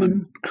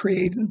human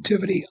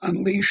creativity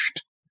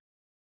unleashed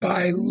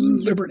by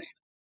liberty.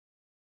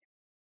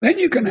 Then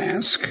you can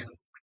ask,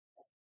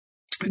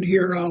 and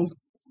here I'll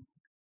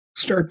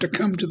start to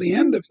come to the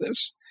end of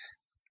this,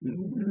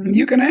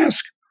 you can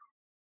ask,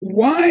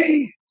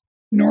 why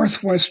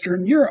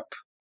Northwestern Europe?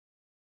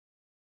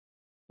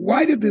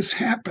 Why did this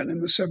happen in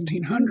the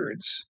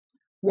 1700s?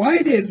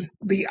 Why did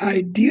the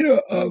idea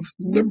of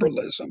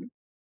liberalism,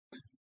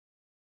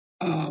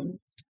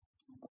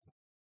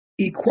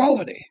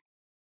 equality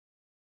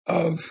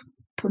of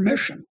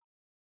permission,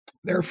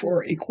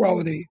 therefore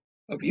equality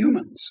of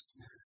humans,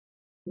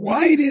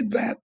 why did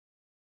that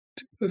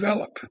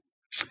develop?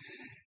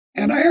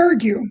 And I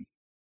argue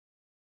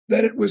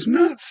that it was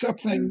not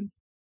something,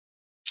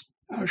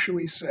 how shall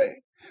we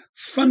say,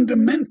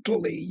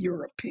 fundamentally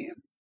European.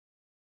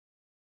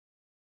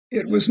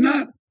 It was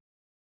not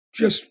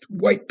just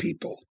white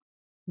people.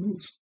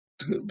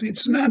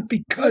 It's not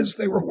because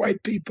they were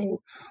white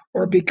people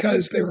or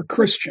because they were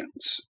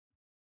Christians.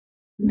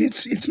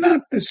 It's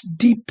not this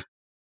deep,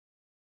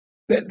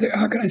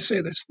 how can I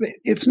say this?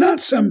 It's not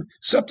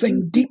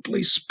something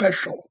deeply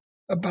special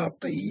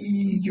about the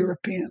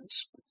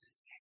Europeans.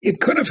 It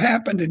could have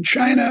happened in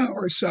China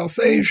or South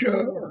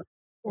Asia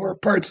or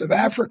parts of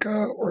Africa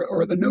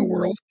or the New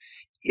World.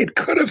 It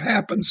could have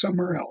happened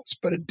somewhere else,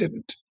 but it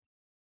didn't.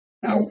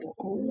 Now,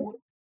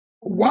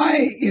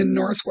 why in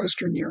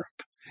Northwestern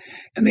Europe?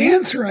 And the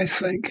answer, I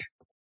think,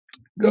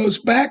 goes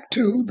back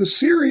to the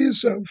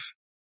series of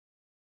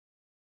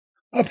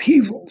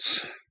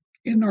upheavals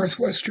in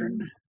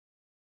Northwestern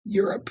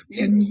Europe,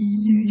 in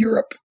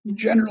Europe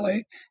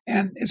generally,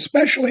 and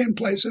especially in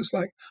places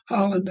like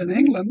Holland and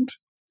England,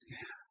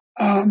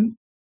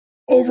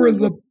 over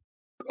the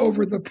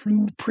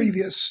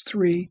previous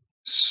 3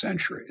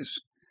 centuries.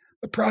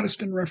 The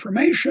Protestant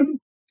Reformation,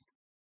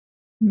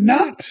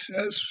 not,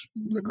 as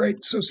the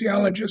great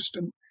sociologist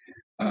and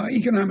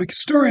economic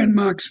historian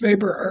Max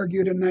Weber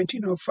argued in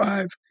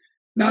 1905,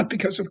 not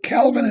because of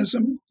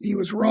Calvinism, he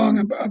was wrong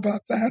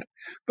about that,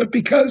 but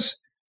because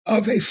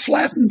of a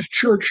flattened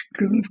church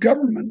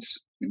governance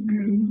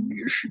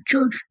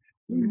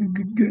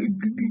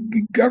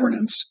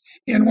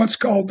in what's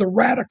called the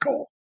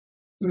radical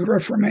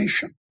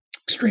Reformation.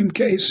 Extreme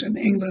case in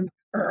England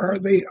are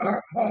the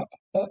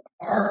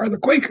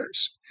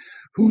Quakers,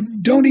 who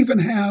don't even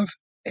have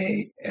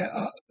a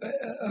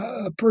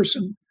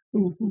person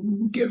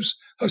who gives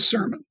a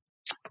sermon.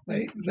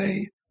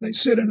 They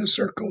sit in a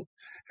circle,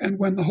 and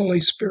when the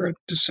Holy Spirit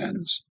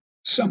descends,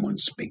 someone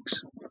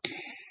speaks.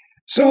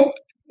 So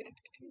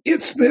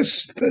it's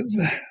this,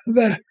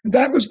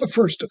 that was the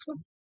first of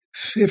them,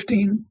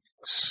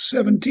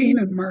 1517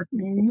 and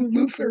Martin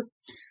Luther.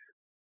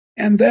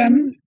 And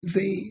then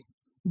the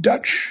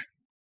Dutch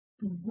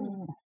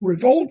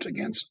revolt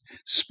against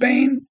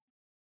Spain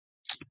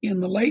in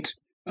the late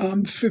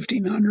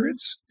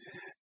 1500s,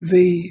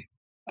 the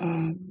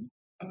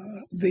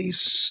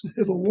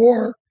Civil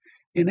War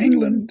in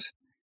England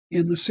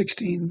in the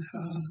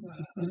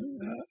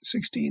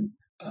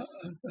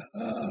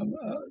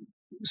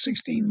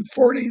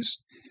 1640s,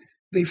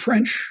 the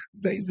French,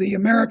 the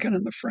American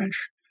and the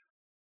French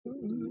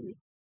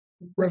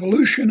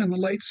Revolution in the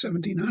late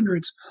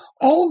 1700s,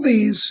 all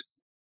these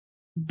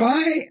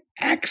by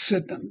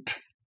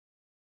accident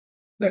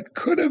that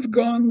could have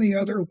gone the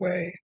other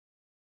way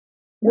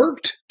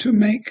worked to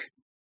make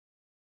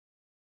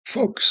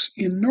folks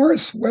in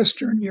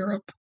Northwestern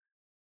Europe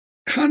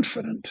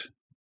confident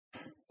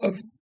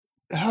of,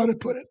 how to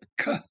put it,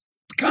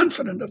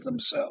 confident of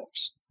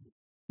themselves,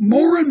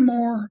 more and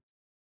more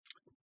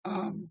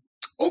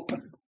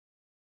open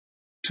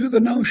to the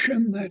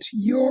notion that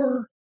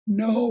you're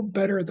no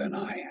better than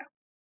I am.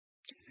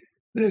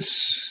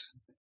 This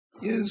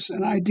is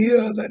an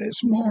idea that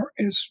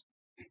is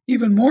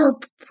even more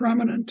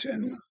prominent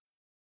in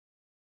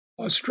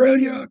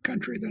Australia, a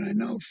country that I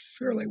know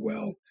fairly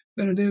well,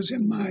 than it is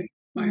in my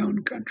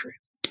own country.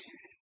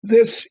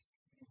 This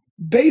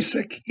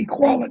basic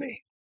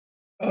equality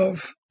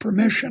of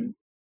permission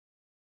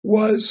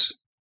was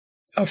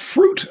a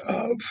fruit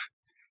of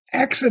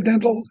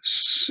accidental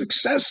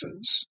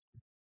successes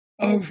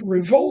of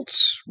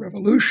revolts,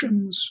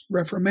 revolutions,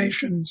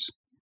 reformations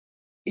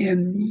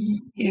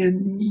in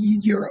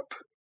Europe.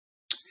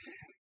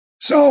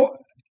 So,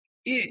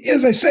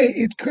 as I say,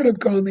 it could have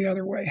gone the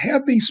other way.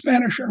 Had the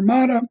Spanish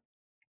Armada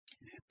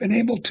been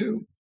able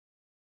to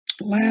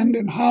land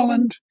in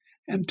Holland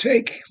and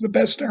take the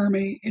best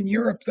army in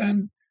Europe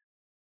then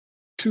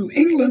to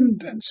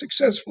England and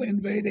successfully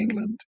invade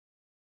England,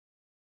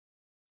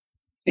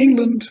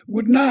 England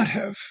would not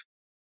have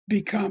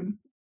become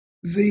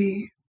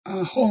the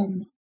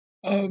home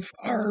of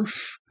our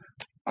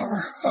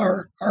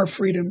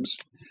freedoms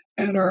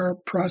and our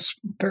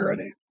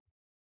prosperity.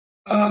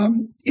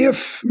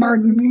 If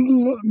Martin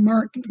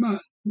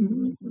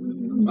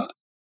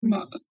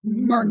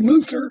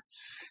Luther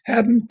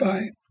hadn't,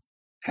 by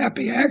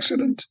happy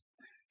accident,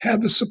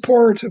 had the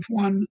support of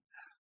one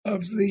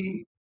of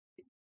the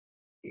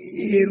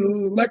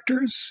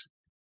electors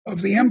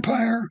of the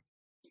empire,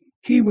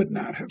 he would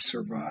not have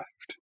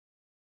survived.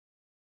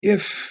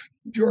 If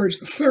George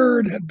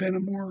III had been a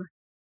more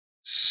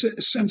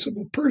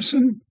sensible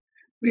person,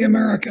 the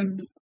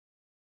American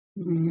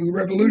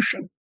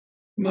Revolution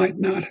might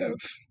not have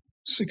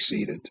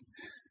succeeded.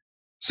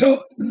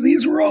 So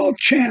these were all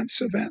chance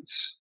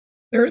events.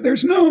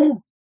 There's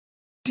no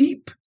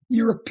deep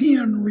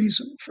European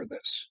reason for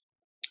this,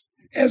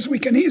 as we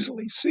can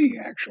easily see,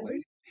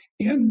 actually,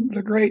 in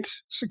the great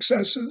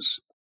successes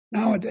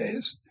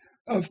nowadays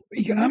of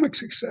economic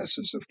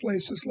successes of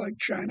places like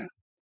China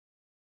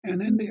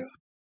and India.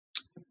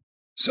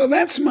 So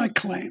that's my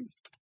claim.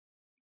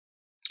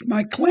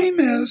 My claim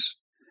is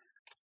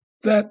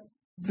that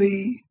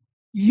the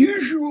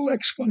usual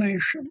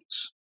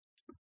explanations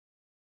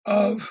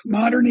of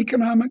modern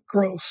economic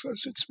growth,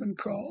 as it's been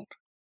called,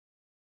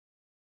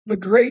 the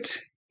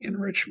great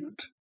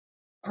enrichment,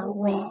 are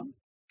wrong.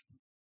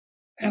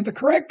 And the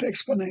correct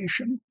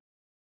explanation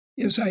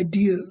is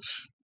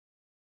ideas.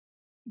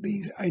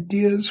 These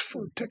ideas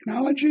for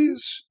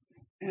technologies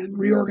and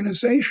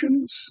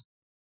reorganizations,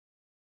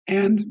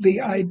 and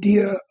the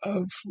idea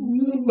of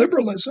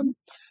liberalism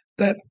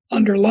that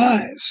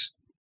underlies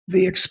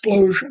the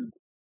explosion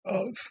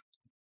of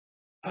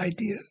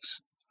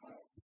ideas.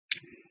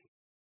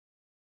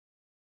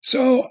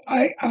 So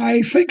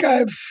I think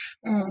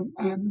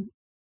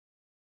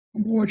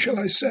what shall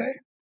I say?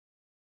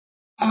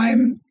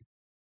 I'm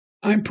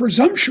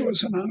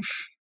presumptuous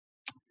enough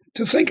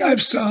to think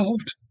I've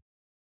solved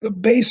the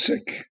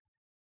basic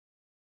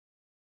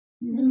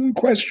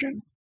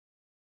question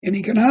in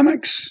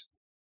economics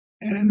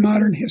and in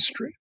modern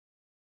history.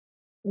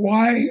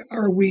 Why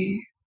are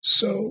we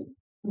so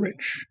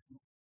rich?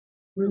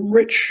 We're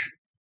rich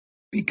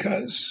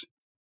because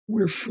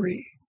we're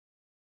free.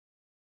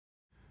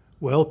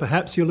 Well,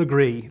 perhaps you'll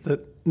agree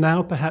that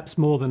now, perhaps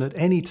more than at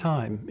any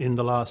time in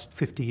the last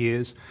 50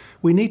 years,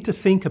 we need to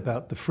think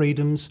about the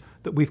freedoms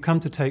that we've come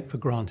to take for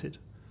granted.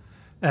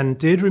 And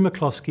Deirdre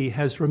McCloskey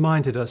has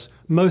reminded us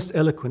most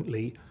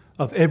eloquently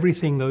of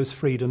everything those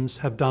freedoms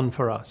have done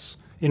for us,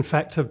 in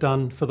fact have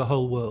done for the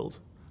whole world.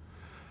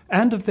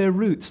 And of their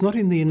roots, not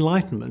in the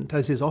Enlightenment,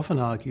 as is often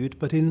argued,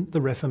 but in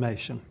the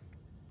Reformation.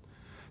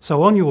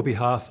 So on your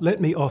behalf, let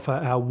me offer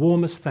our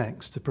warmest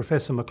thanks to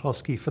Professor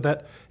McCloskey for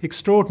that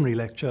extraordinary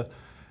lecture,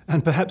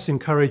 and perhaps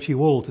encourage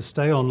you all to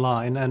stay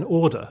online and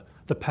order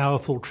the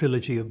powerful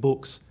trilogy of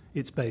books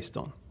it's based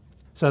on.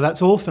 So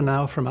that's all for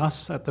now from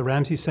us at the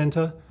Ramsay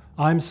Centre.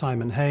 I'm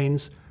Simon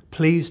Haynes.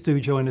 Please do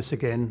join us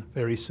again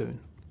very soon.